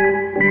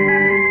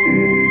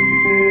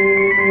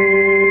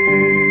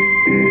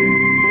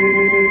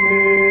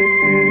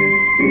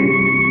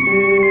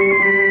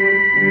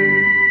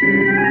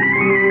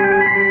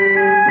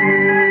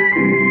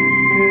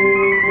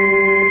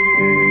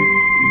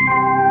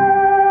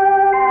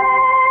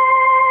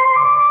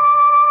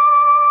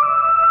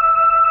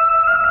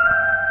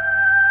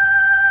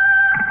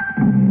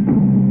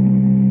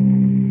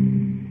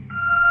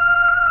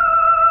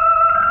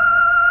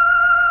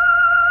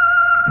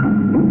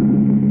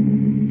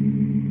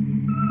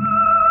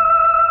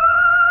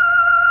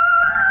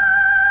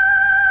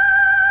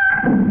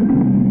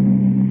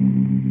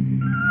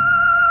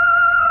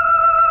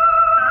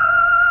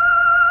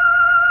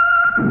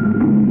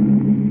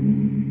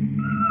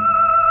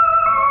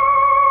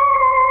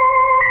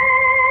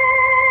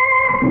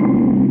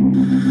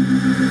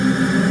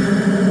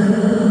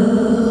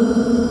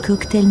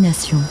 Cocktail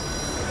Nation.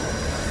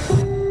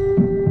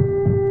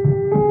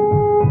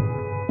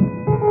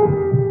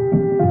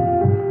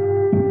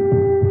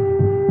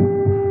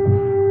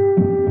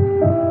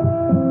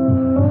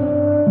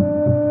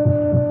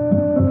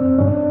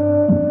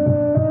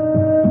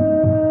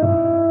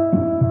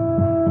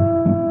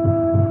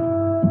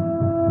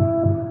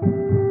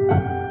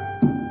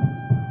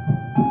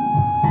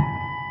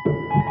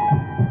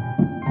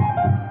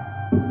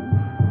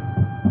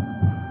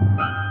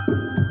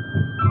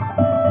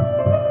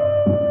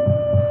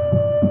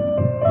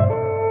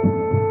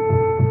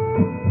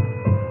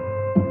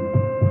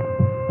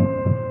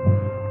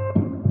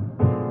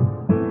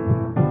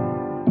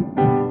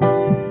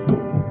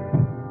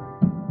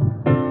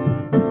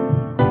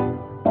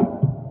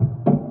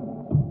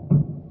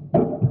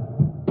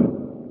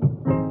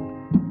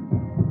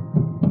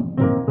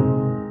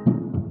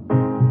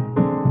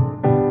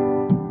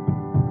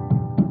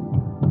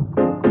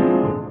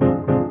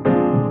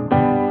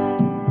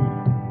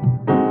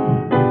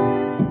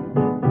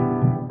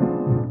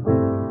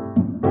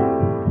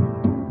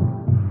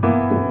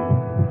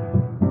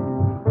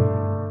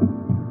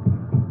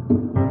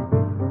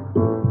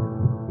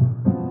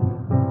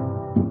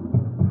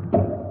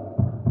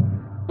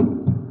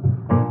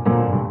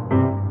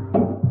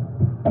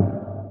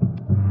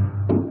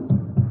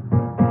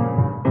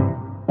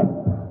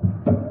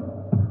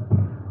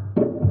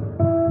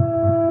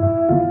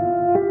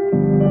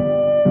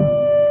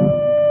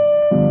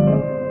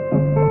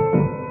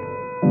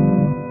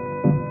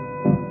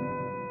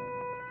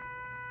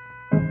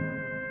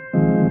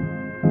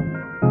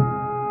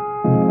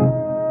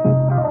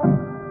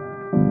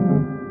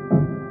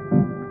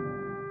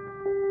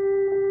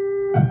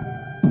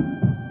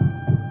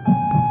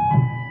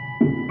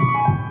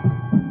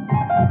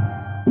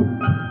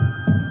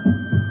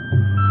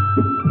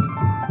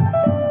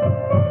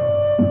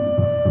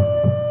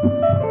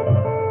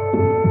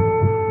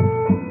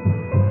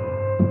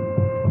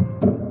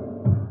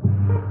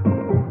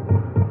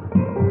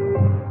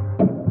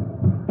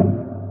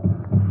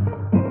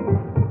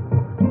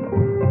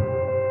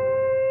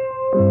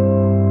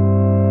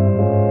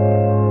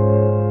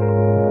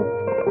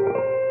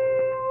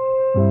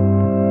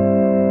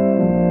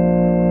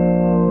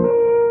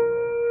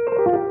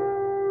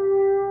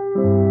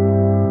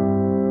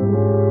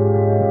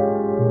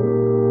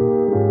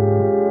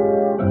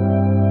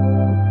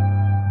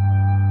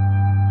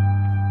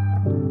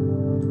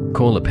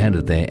 Corla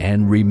Pandit there,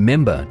 and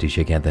remember to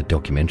check out that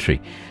documentary.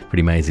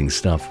 Pretty amazing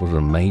stuff. What an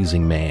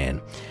amazing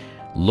man.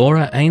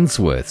 Laura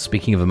Ainsworth,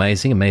 speaking of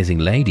amazing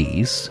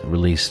ladies,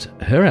 released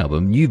her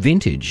album New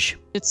Vintage.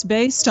 It's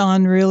based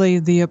on really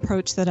the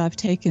approach that I've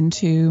taken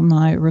to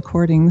my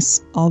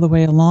recordings all the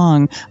way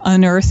along,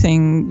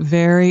 unearthing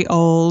very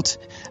old,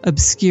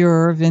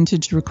 obscure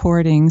vintage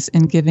recordings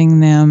and giving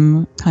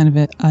them kind of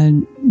a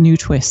new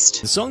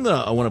twist. The song that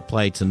I want to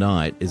play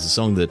tonight is a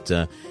song that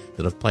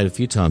I've played a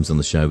few times on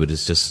the show, but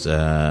it's just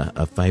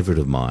a favourite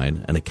of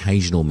mine, An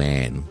Occasional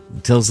Man.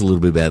 Tell us a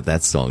little bit about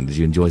that song. Did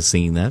you enjoy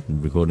singing that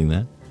and recording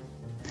that?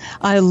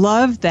 I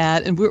love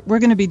that, and we're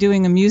going to be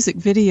doing a music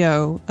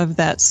video of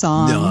that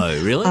song. No,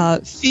 really?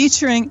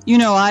 Featuring,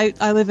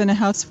 I live in a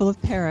house full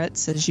of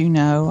parrots, as you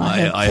know.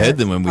 I heard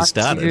them when we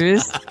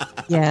started.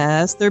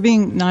 Yes, they're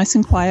being nice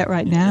and quiet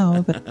right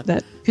now, but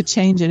that could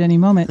change at any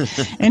moment.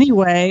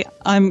 Anyway,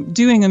 I'm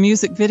doing a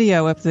music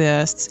video of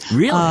this.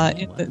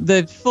 Really?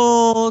 The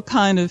full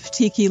kind of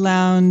tiki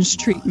lounge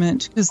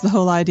treatment, because the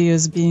whole idea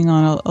is being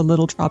on a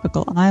little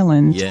tropical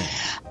island. Yeah.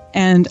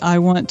 And I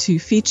want to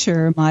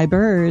feature my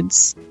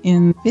birds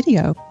in the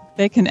video.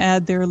 They can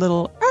add their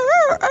little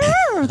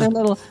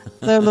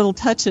their little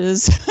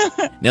touches.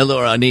 Now,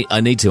 Laura, I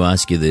need to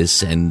ask you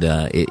this, and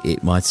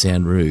it might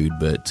sound rude,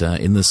 but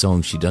in the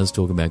song she does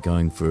talk about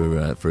going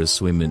for a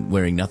swim and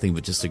wearing nothing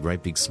but just a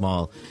great big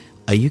smile.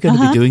 Are you going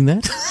to be doing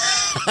that?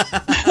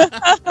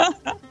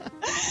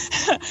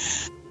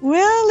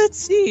 Well, let's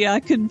see. I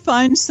could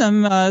find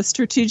some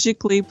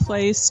strategically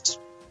placed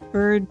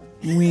bird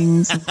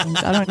wings and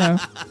things. I don't know.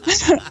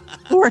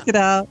 Work it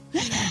out.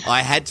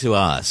 I had to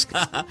ask.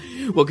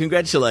 Well,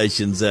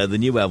 congratulations. The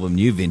new album,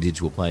 New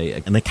Vintage, will play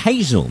An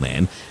Occasional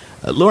Man.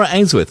 Laura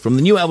Ainsworth from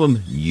the new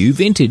album, New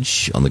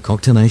Vintage, on the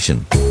Cocktail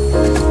Nation.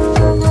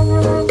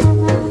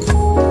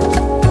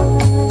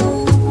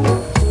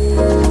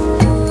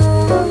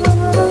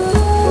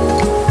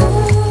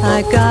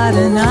 I got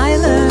an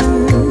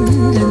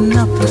island in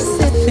the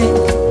Pacific,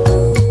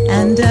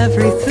 and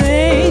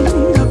everything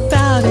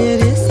about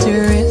it is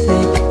terrific.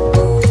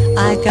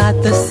 I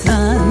got the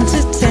sun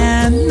to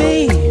tan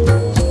me,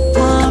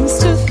 palms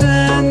to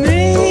fan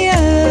me,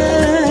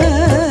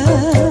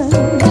 and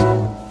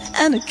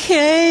an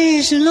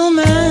occasional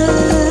man.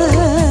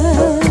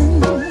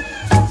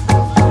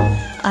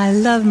 I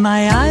love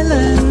my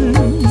island,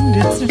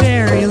 it's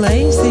very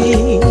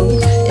lazy.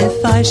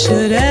 If I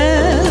should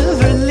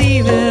ever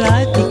leave it,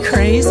 I'd be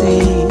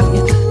crazy.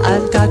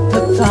 I've got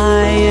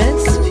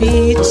papayas,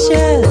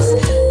 peaches,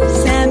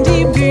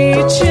 sandy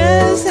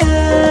beaches, and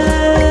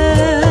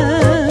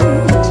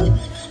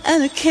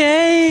an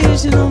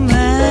occasional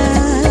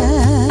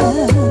man.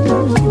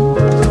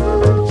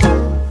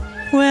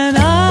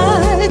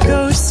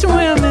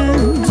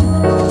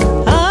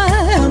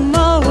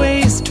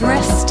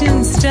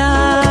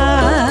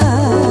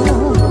 style.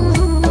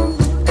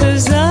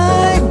 'Cause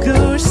I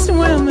go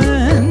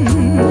swimming,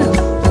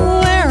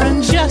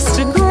 wearing just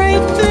a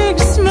great big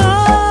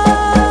smile.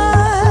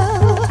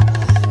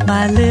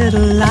 My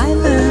little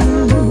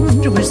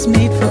island was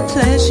made for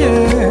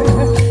pleasure,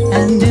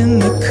 and in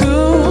the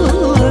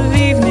cool of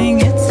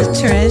evening it's a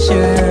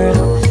treasure.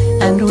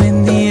 And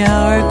when the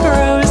hour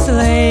grows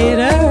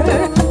later,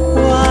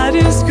 what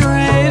is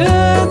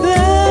greater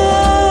than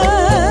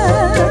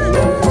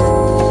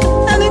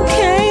an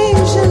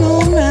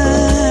occasional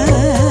man?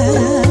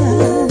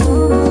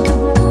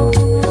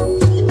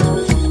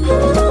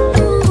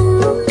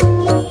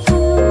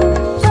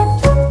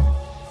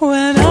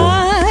 When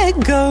I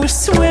go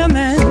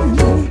swimming,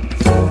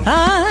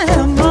 I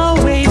am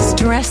always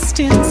dressed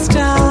in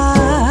style.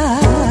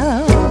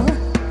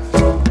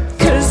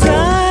 'Cause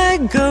I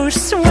go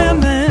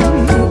swimming,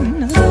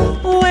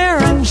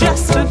 wearing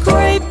just a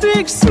great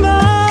big smile.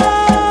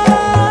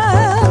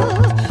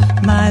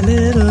 My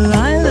little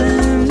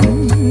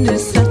island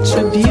is such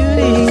a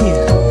beauty,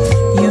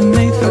 you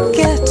may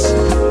forget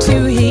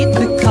to heed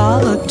the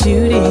call of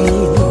duty.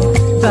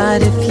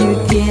 But if you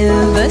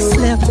give a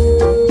slip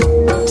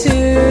to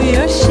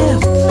your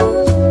ship,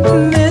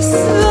 miss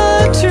the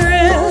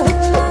trip,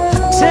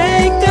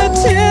 take a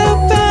tip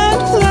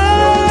and play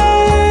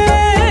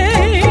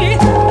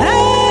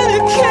an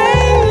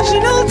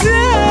occasional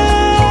day.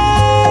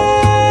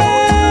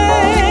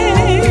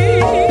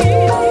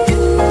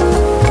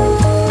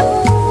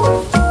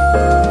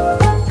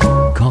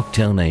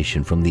 Cocktail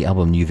Nation from the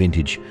album New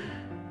Vintage,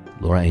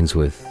 Laura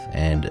Ainsworth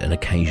and An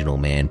Occasional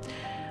Man.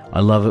 I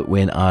love it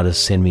when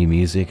artists send me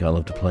music. I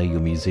love to play your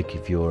music.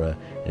 If you're an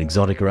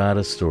exotic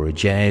artist or a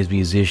jazz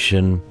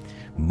musician,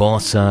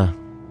 bossa,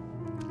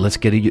 let's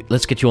get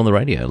you on the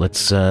radio.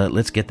 Let's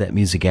get that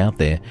music out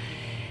there.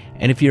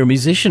 And if you're a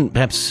musician,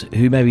 perhaps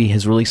who maybe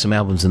has released some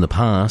albums in the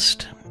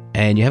past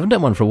and you haven't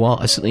done one for a while,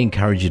 I certainly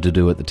encourage you to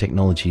do it. The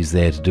technology is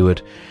there to do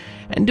it,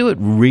 and do it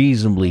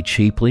reasonably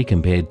cheaply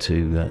compared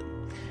to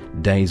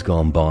days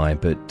gone by.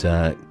 But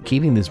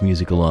keeping this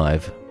music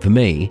alive, for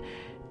me,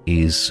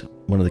 is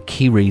one of the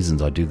key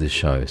reasons I do this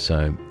show.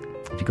 So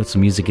if you've got some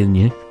music in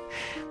you,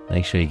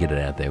 make sure you get it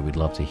out there. We'd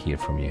love to hear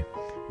from you.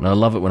 And I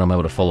love it when I'm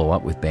able to follow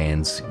up with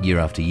bands year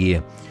after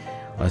year.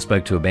 I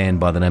spoke to a band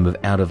by the name of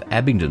Out of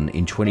Abingdon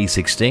in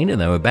 2016, and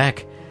they were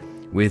back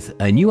with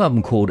a new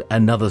album called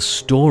Another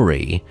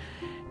Story.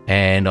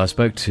 And I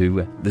spoke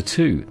to the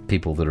two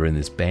people that are in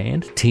this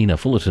band, Tina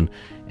Fullerton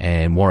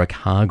and Warwick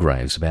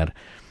Hargraves, about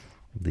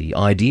the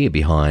idea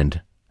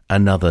behind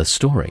Another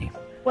Story.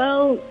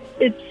 Well,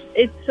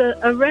 it's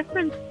a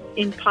reference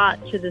in part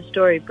to the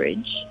Story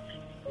Bridge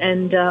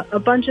and a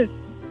bunch of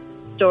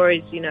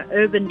stories,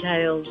 urban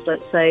tales,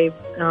 let's say,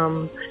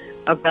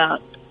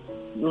 about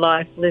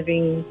life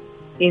living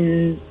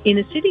in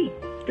a city.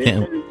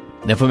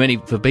 Now,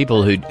 for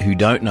people who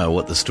don't know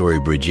what the Story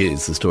Bridge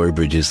is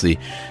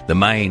the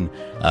main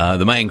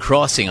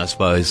crossing, I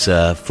suppose,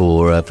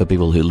 for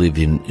people who live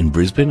in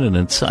Brisbane, and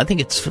I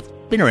think it's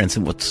been around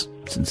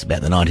since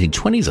about the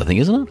 1920s, I think,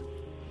 isn't it?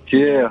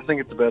 Yeah, I think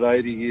it's about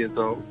 80 years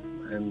old,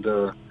 and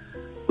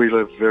we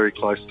live very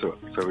close to it.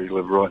 So we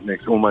live right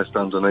next, almost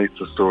underneath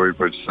the Story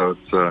Bridge. So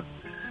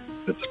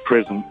it's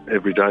present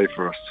every day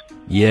for us.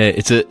 Yeah,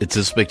 it's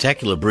a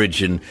spectacular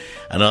bridge, and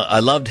I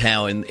loved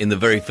how in the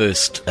very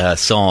first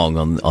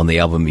song on the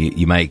album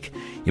you make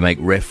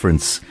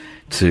reference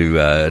to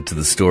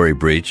the Story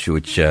Bridge,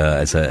 which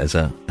as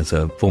a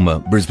former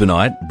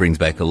Brisbaneite brings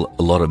back a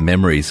lot of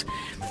memories.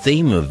 The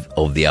theme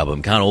of the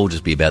album can't all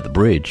just be about the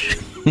bridge.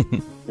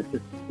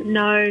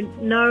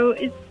 No,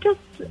 it's just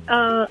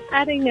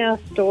adding our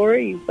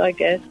stories, I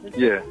guess.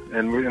 Yeah,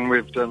 and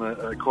we've done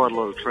quite a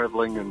lot of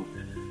travelling and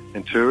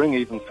touring.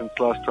 Even since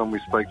last time we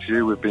spoke to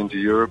you, we've been to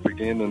Europe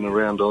again and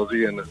around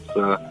Aussie, and it's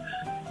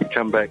we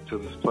come back to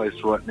this place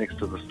right next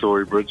to the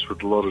Story Bridge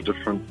with a lot of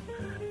different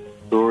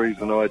stories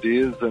and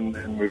ideas,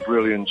 and we've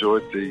really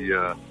enjoyed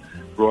the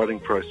writing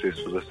process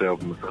for this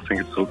album. I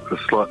think it's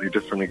slightly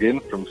different again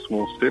from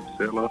Small Steps,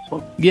 that last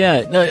one.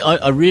 Yeah, no,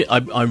 I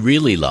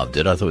really loved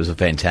it. I thought it was a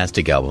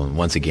fantastic album.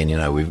 Once again,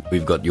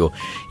 we've got your,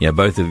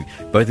 both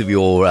of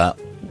your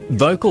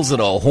vocals that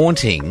are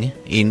haunting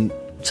in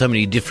so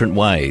many different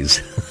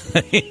ways,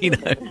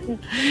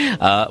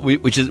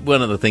 which is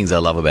one of the things I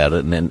love about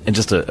it, and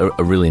just a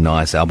really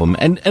nice album.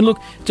 And look,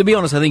 to be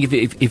honest, I think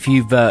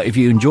if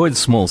you enjoyed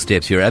Small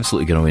Steps, you're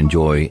absolutely going to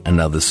enjoy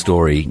Another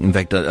Story. In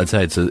fact, I'd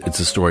say it's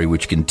a story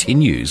which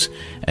continues,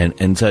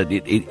 and so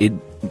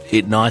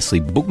it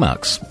nicely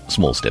bookmarks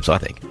Small Steps, I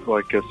think.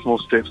 Like Small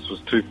Steps was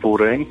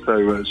 214,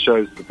 so it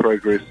shows the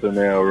progress in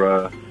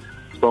our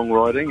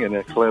songwriting and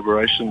our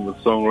collaboration with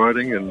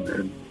songwriting,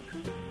 and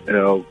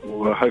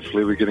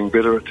hopefully we're getting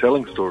better at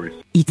telling stories.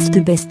 It's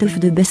the best of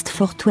the best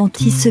for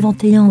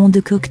 2021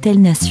 de Cocktail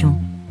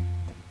Nation.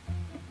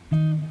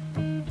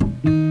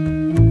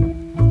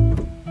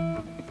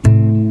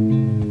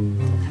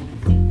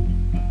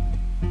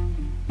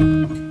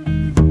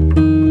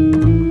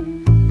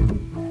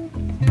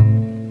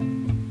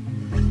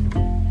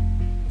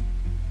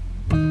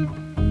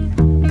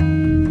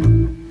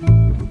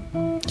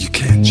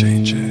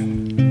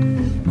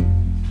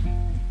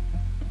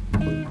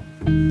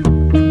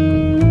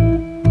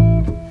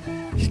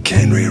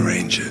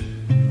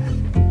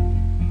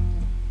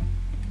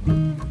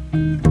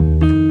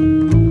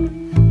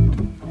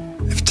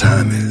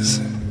 time is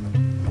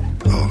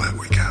all that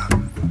we got.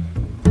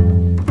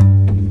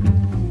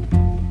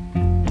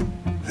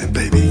 And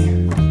baby,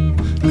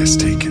 let's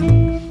take it.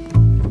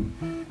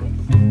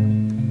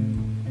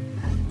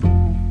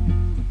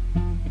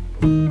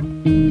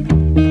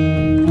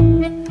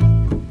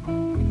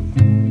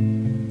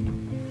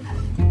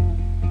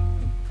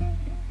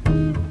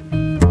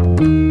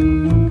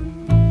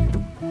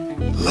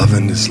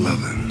 Loving is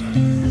loving.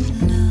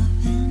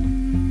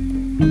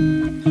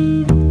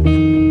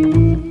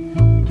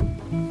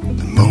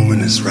 The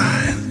moment is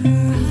right.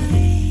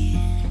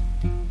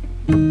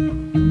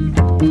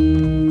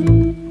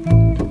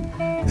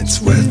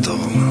 It's worth all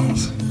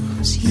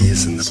those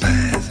years in the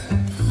past.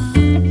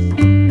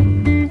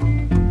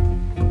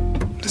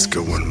 Let's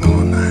go one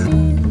more night.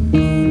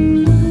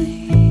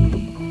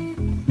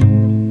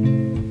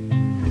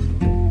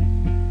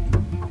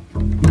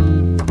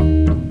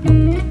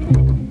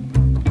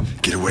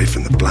 Get away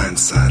from the blind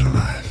side of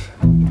life.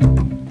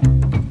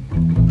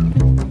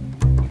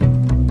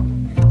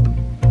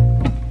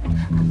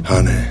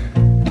 Honey,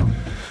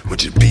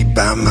 would you be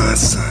by my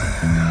side?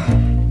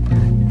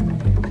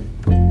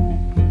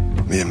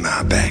 Me and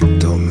my back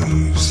door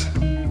moves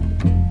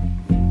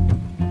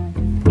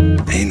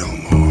ain't no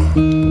more.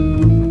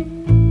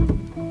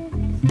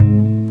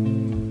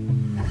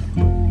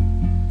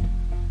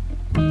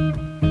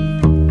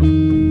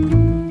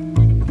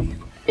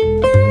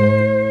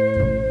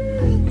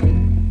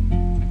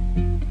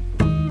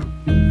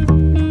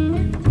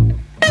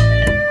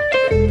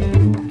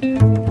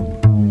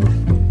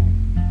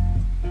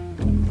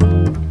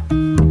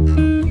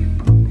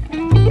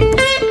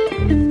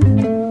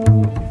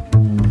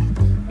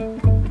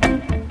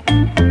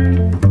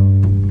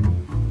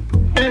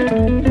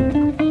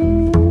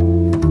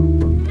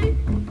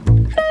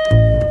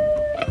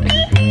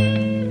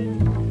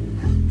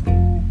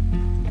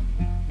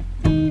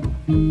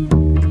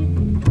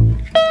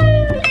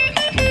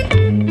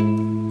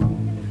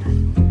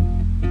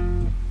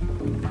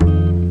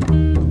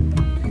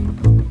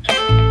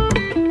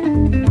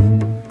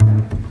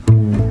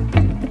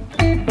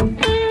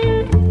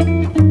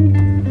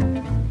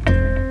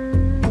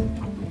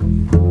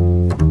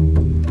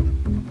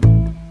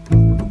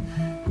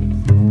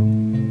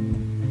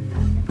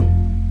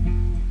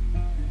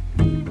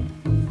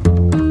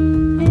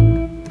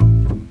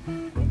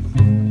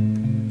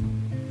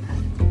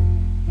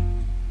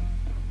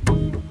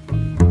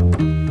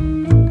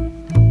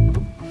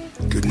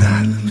 Good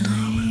night, little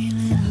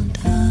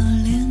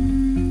darling.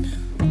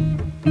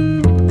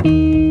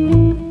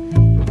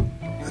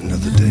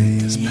 Another day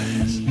has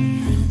passed.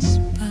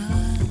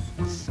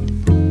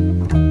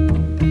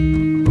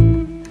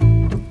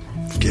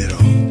 Forget all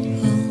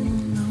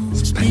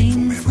those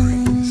painful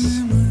memories.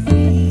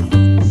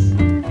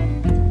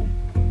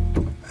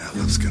 Our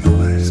love's gonna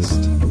last.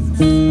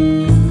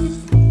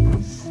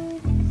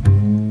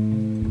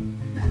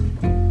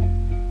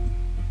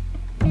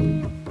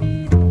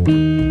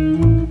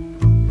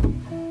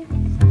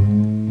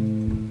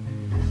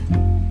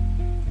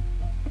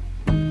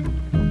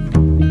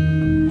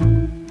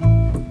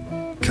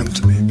 Come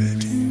to me,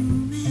 baby.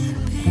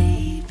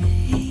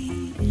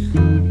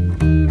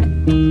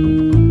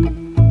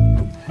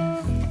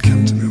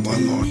 Come to me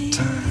one more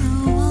time.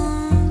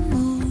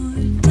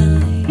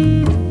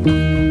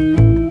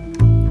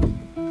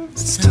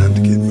 It's time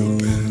to get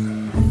moving.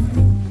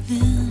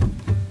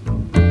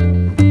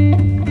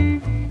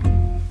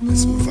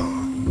 Let's move on.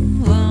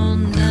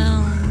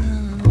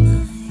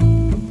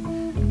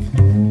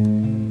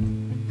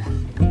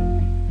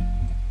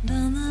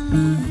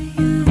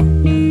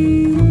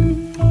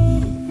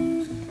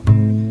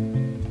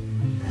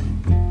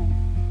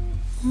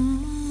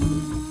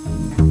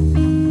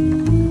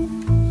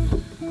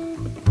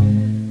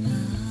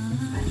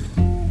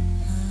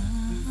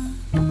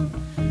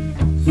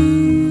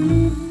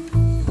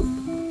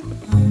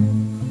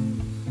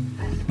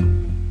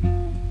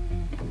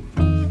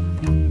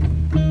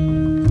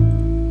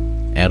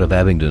 Out of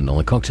Abingdon on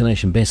the Cocktail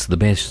Nation Best of the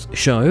Best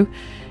show,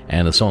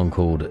 and a song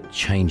called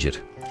Change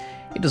It.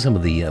 Into some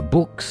of the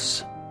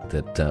books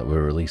that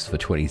were released for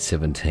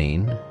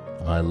 2017.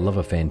 I love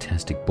a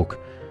fantastic book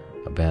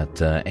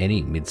about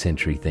any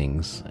mid-century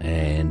things,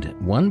 and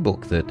one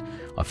book that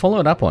I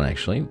followed up on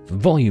actually,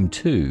 Volume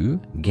 2,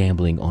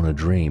 Gambling on a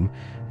Dream,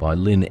 by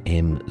Lynn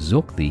M.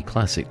 Zook, the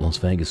classic Las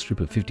Vegas strip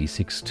of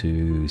 56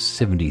 to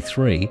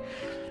 73,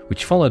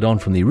 which followed on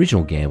from the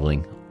original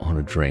Gambling on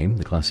a Dream,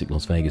 the classic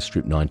Las Vegas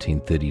strip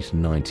 1930 to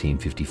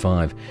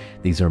 1955.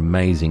 These are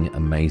amazing,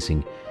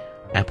 amazing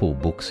Apple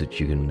books that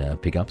you can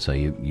pick up, so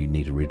you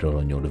need to read it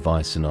on your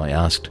device. And I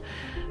asked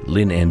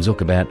Lynn M. Zook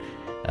about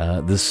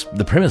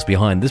the premise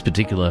behind this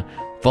particular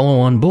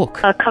follow-on book.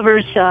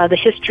 Covers the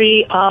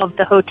history of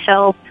the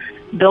hotel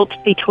built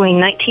between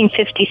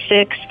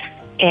 1956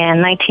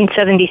 and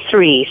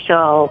 1973.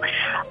 So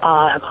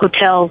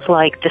hotels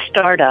like the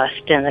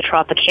Stardust and the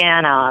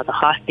Tropicana, the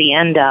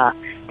Hacienda,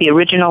 the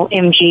original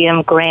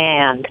MGM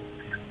Grand,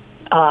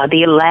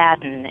 the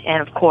Aladdin,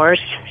 and of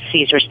course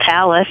Caesar's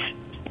Palace,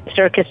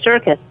 Circus.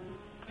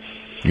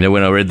 You know,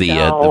 when I read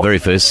the very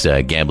first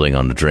Gambling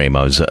on a Dream,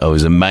 I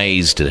was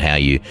amazed at how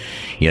you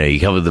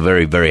covered the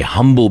very, very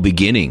humble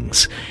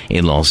beginnings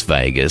in Las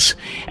Vegas.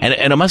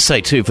 And I must say,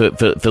 too, for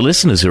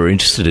listeners who are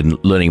interested in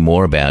learning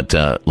more about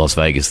Las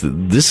Vegas,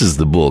 this is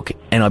the book.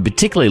 And I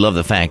particularly love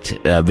the fact,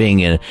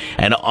 being an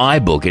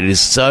iBook, it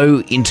is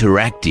so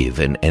interactive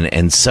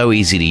and so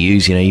easy to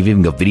use. You know, you've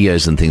even got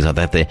videos and things like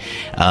that there.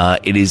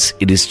 It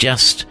is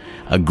just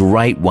a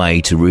great way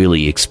to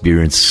really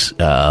experience,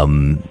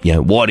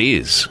 what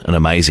is an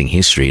amazing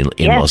history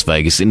in Las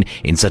Vegas in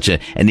such an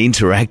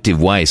interactive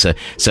way. So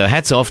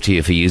hats off to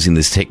you for using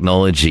this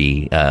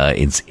technology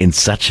in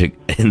such a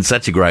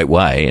great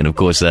way. And of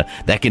course,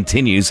 that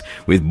continues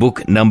with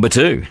book number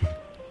 2.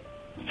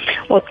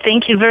 Well,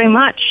 thank you very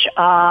much.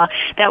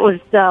 That was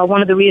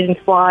one of the reasons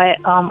why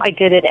I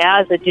did it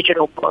as a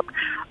digital book,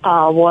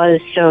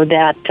 was so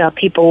that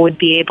people would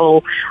be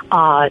able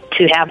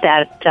to have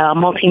that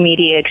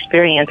multimedia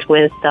experience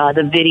with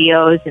the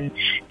videos and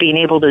being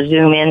able to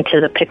zoom into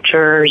the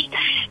pictures.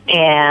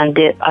 And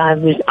I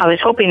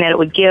was hoping that it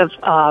would give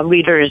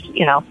readers,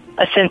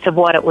 a sense of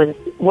what it was,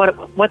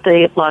 what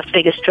the Las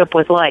Vegas Strip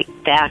was like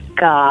back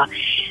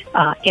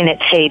in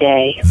its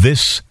heyday.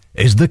 This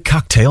is the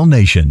Cocktail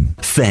Nation,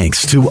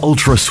 thanks to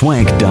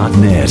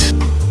ultraswank.net.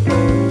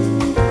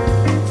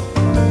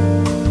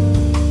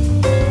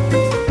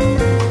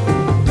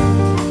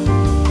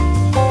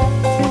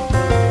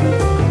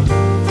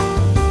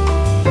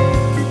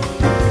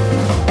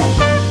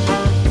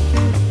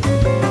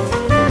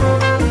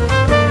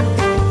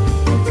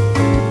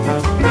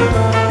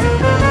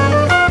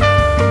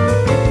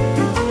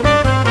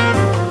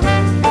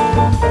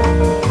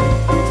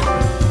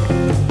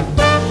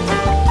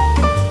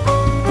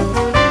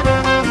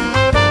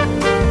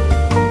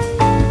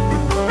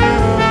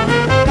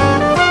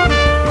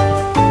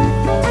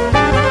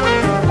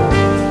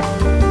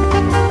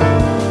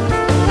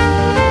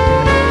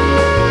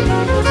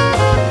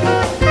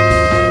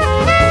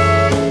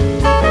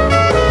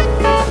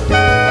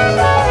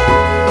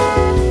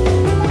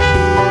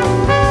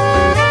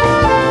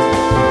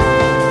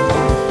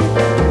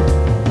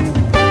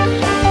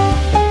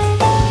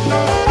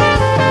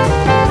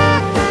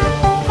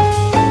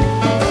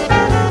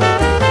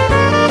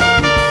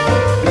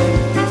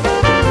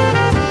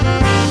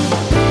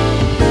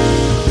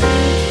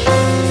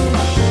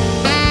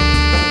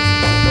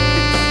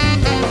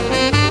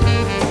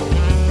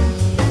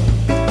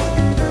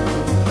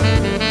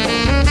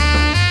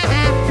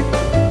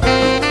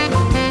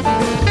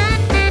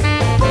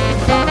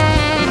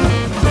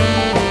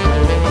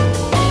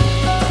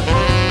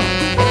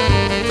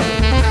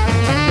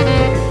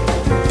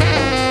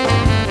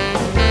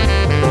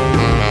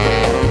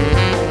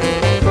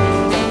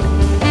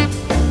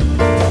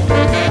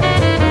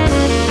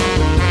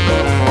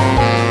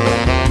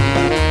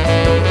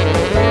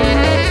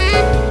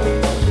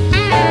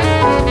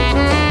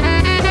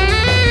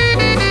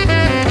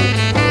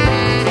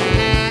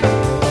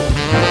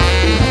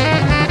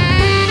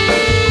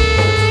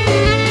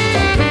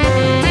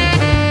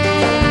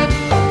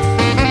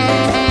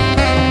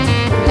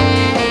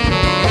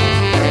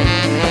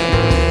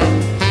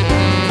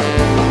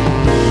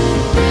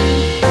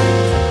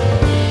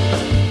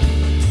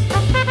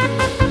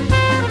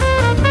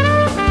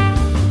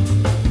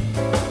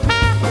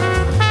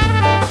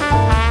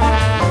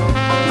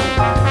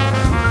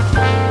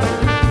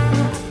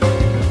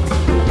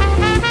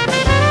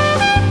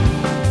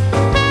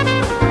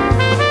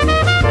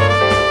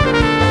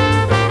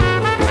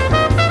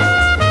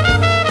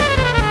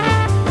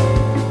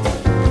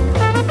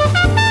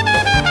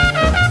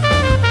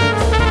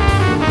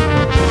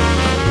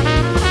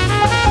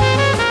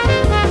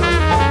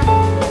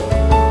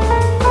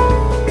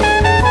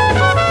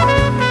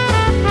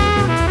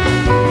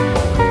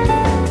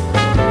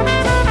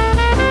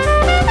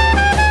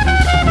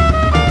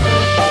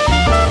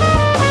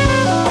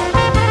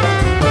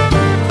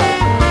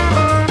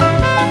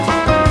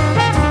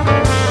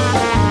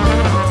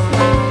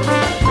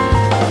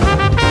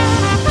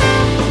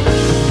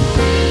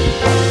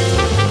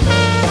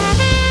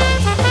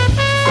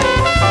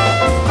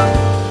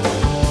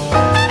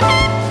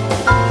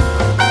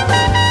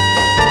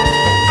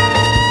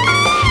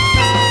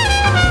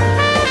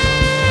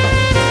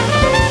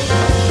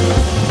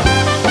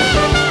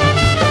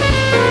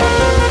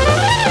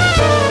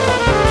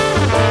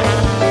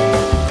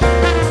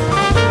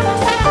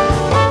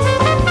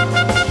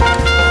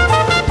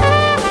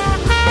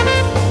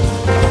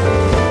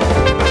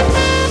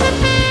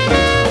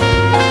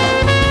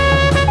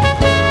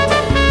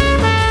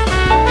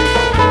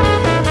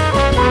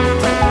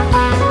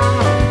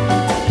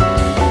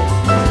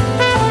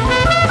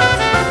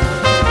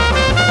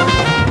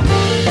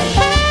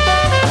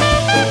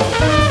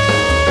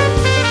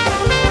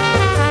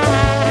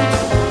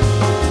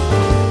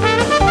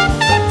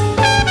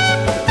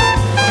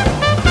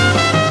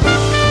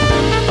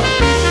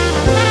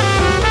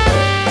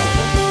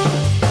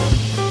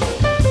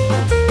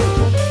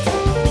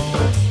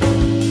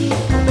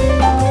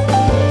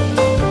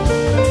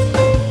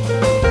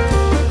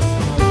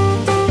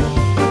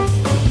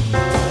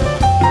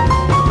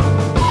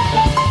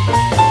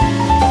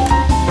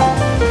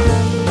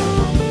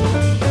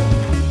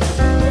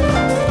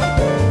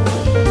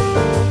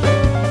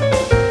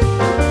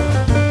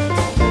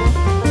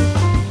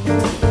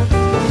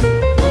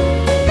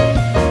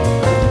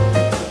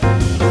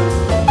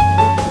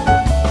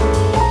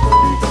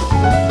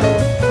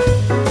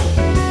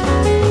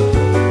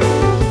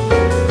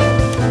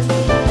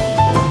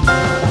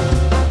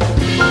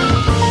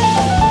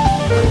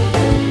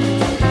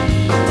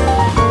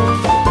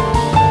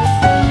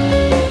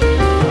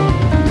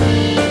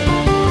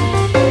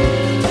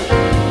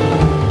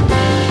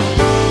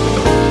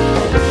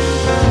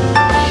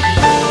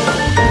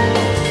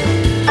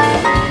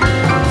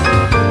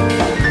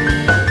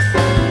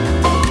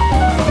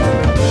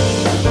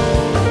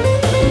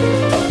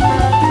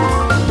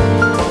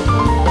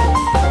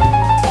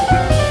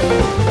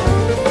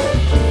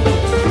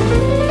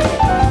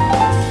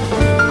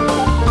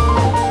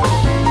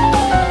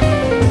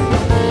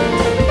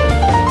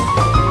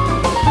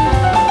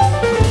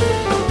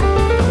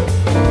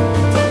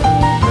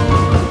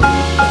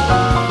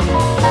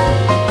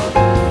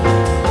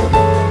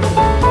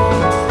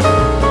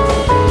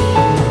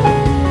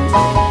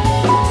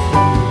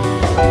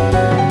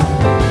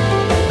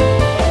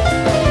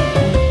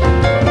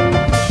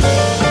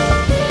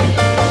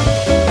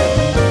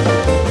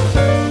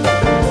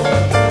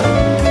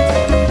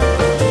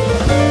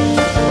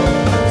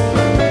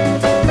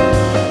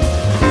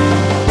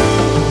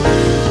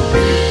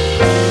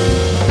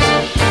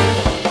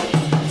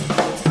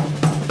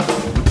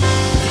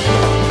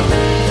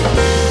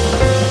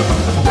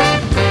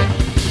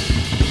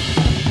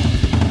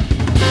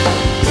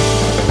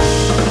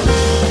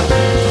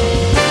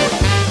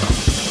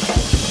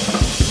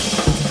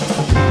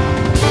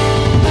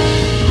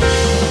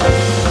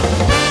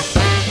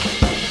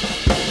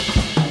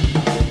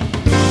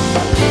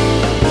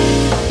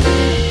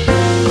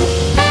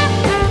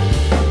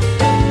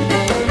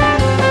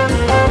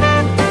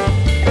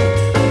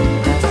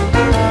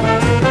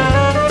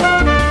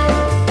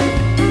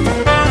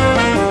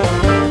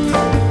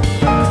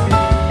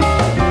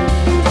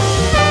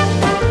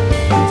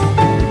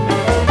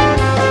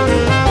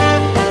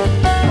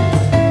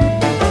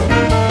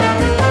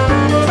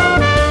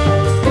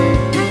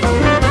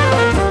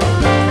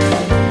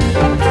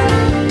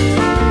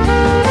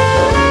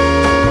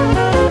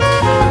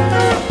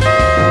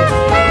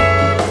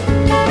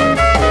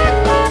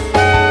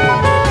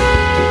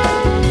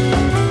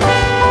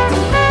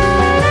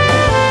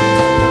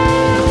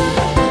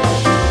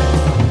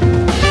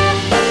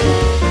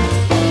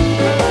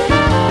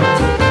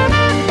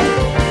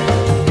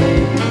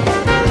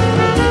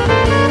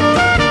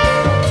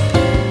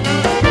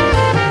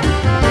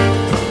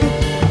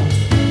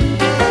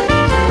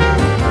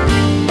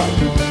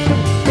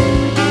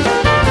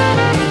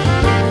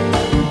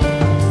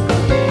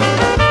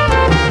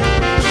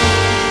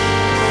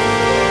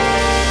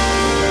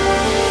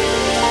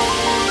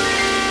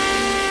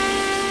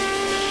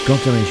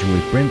 Cocktail Nation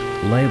with Brent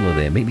Laidler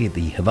there. Meet me at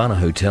the Havana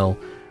Hotel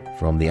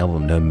from the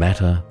album No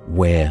Matter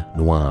Where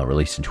Noir,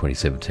 released in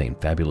 2017.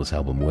 Fabulous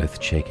album worth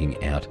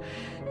checking out.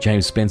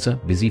 James Spencer,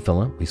 busy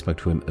fella. We spoke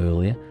to him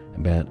earlier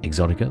about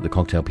Exotica, the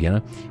cocktail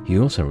piano. He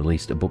also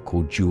released a book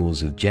called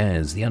Jewels of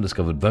Jazz, the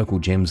undiscovered vocal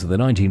gems of the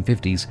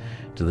 1950s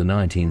to the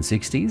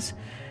 1960s.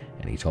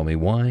 And he told me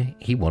why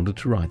he wanted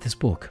to write this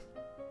book.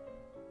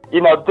 You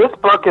know, this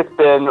book has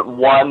been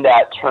one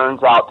that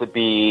turns out to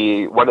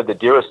be one of the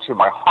dearest to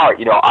my heart.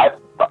 You know,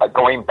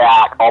 going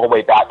back all the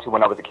way back to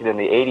when I was a kid in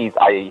the 80s,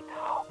 I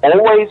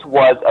always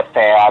was a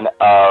fan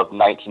of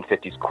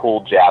 1950s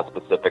cool jazz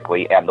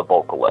specifically and the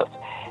vocalists.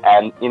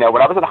 And, you know,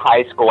 when I was in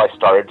high school, I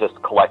started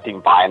just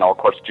collecting vinyl, of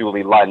course,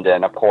 Julie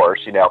London, of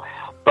course, you know,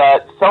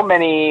 but so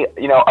many,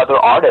 you know, other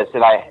artists,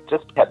 and I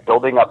just kept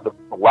building up the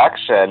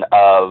collection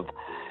of,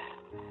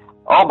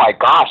 oh my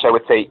gosh, I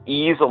would say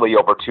easily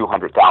over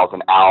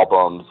 200,000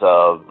 albums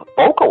of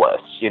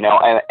vocalists, you know,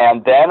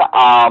 and then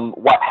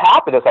what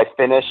happened is I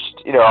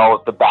finished, you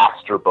know, the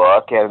Baxter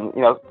book, and,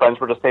 you know, friends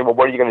were just saying, well,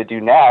 what are you going to do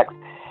next?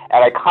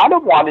 And I kind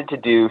of wanted to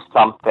do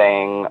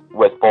something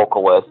with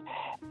vocalists,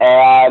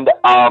 and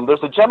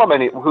there's a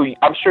gentleman who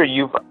I'm sure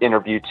you've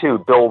interviewed too,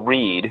 Bill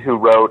Reed, who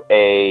wrote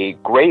a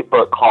great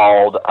book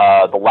called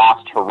The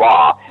Last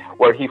Hurrah,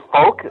 where he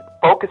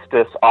focused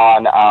us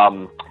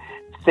on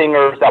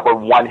singers that were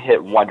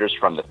one-hit wonders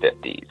from the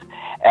 50s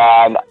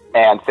and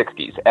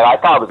 60s. And I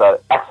thought it was an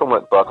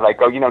excellent book. And I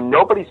go, you know,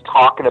 nobody's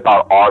talking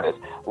about artists.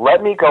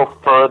 Let me go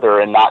further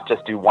and not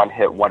just do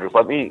one-hit wonders.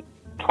 Let me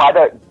try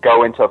to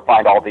go into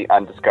find all the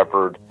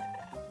undiscovered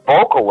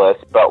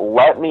vocalists, but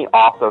let me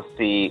also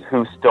see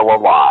who's still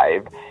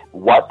alive,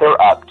 what they're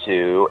up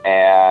to,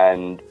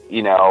 and,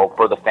 you know,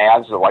 for the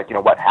fans, they're like, you know,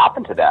 what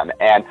happened to them?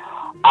 And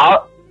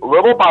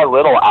little by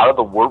little, out of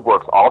the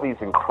woodworks, all these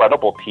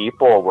incredible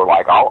people were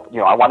like, oh, you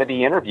know, I want to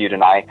be interviewed.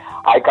 And I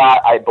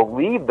got, I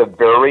believe, the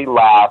very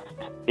last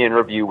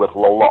interview with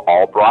Lola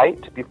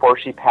Albright before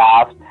she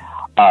passed.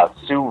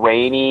 Sue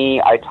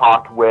Rainey, I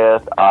talked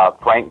with,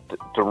 Frank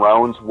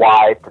Darone's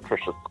wife,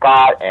 Patricia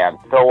Scott, Ann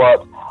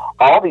Phillips.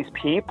 All these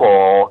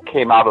people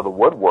came out of the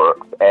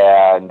woodworks,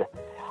 and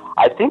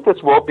I think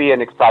this will be an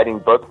exciting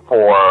book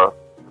for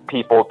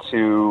people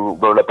to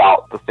learn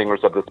about the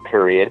singers of this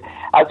period,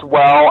 as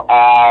well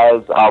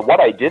as what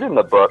I did in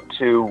the book,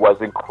 too,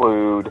 was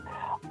include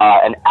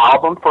an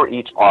album for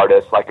each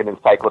artist, like an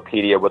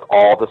encyclopedia with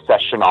all the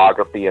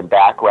sessionography and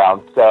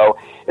background. So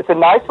it's a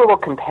nice little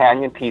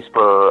companion piece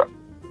for,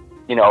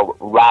 you know,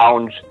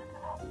 lounge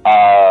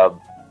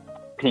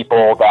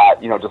people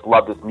that, you know, just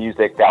love this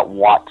music, that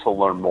want to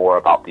learn more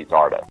about these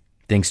artists.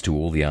 Thanks to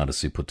all the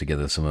artists who put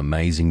together some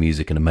amazing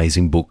music and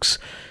amazing books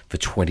for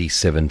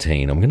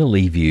 2017. I'm going to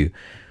leave you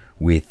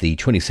with the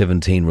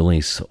 2017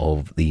 release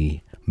of the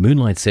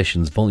Moonlight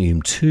Sessions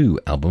Volume 2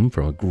 album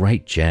from a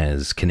great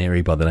jazz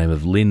canary by the name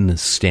of Lynn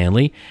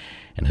Stanley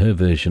and her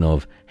version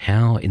of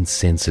How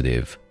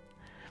Insensitive.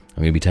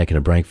 I'm going to be taking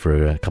a break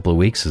for a couple of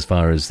weeks as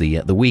far as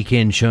the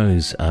weekend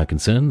shows are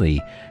concerned. The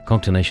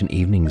Cocktail Nation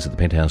evenings at the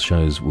Penthouse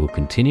shows will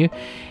continue,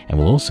 and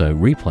we'll also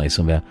replay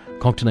some of our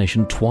Cocktail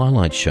Nation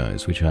Twilight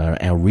shows, which are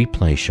our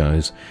replay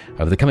shows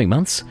over the coming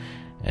months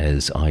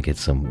as I get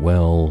some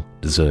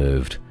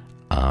well-deserved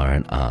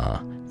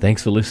R&R.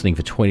 Thanks for listening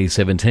for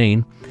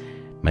 2017.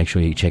 Make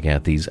sure you check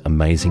out these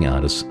amazing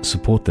artists,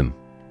 support them,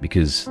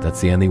 because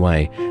that's the only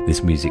way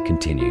this music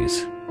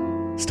continues.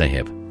 Stay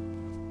hip.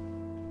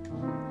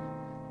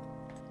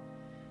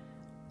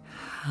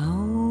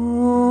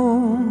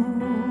 How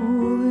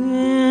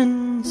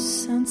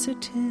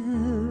insensitive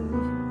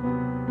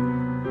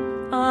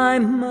I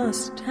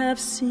must have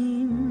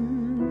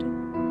seemed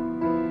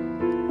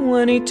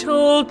when he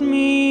told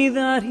me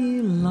that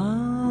he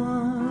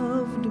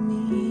loved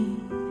me.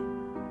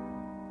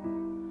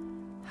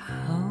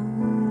 How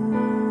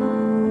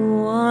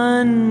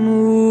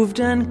unmoved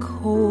and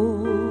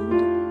cold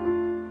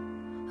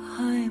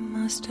I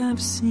must have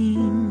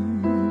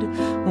seemed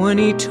when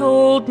he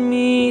told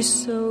me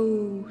so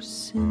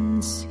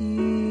sincerely.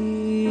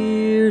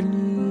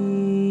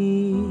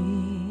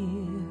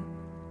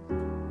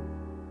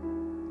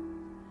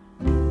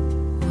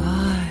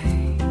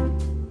 Why,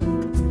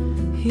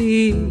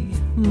 he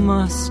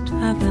must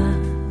have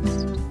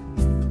asked,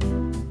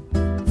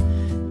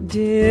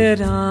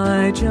 did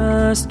I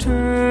just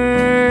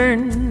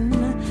turn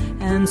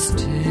and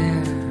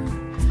stare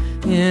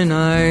in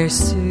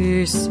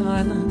icy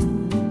silence?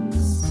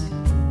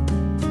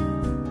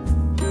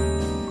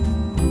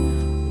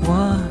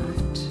 What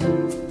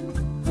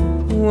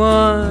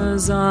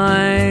was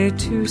I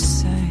to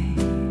say?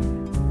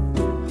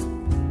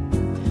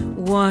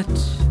 What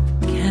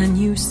can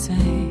you say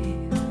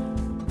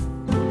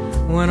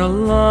when a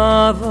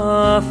love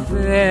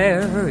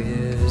affair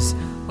is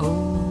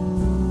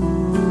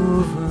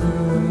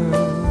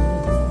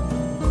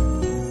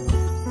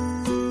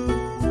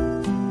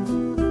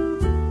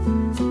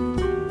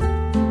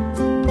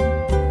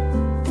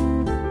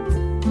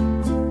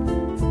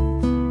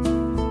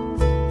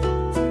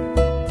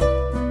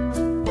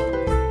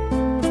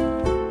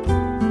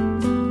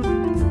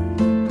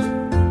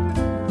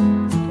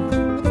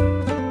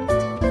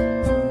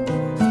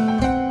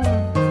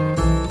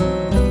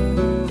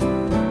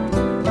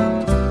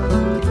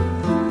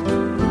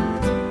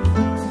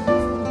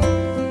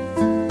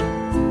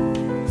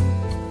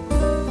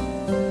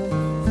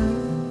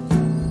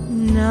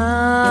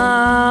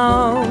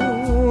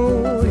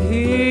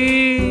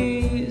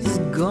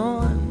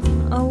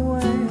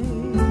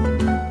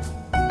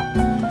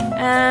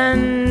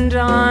and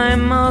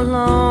I'm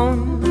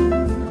alone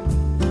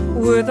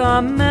with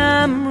a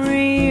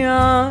memory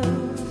of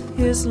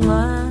his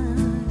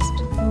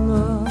last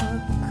look.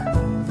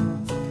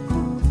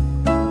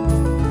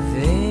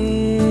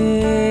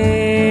 Vague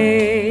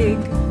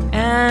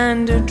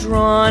and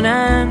drawn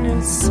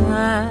and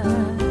sad,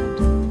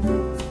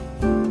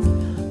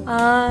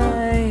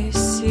 I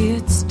see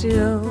it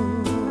still,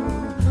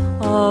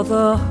 all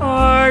the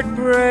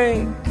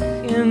heartbreak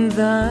in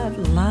that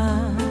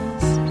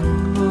last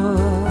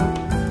look.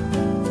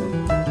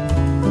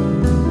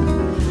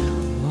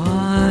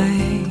 Why,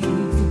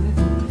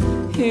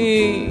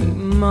 he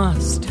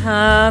must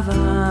have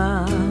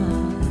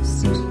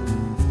asked,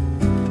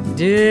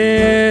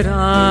 did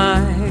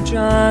I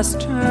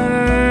just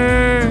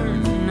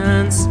turn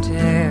and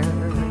stare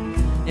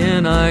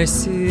in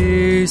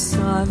icy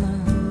silence?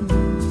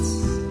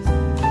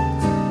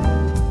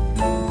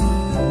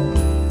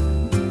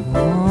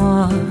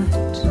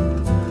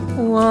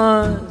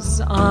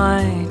 Was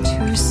I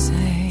to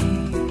say?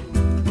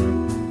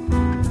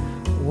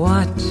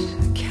 What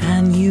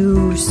can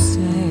you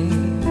say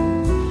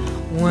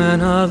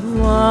when a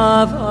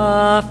love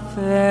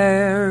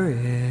affair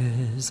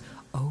is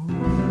over?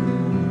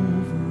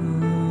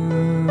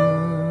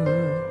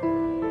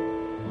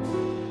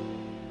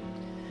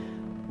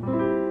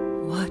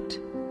 What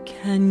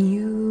can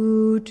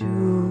you do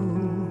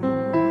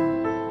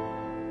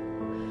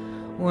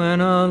when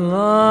a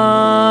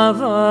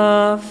love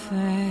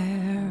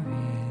affair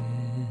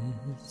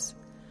is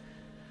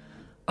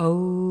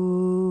over?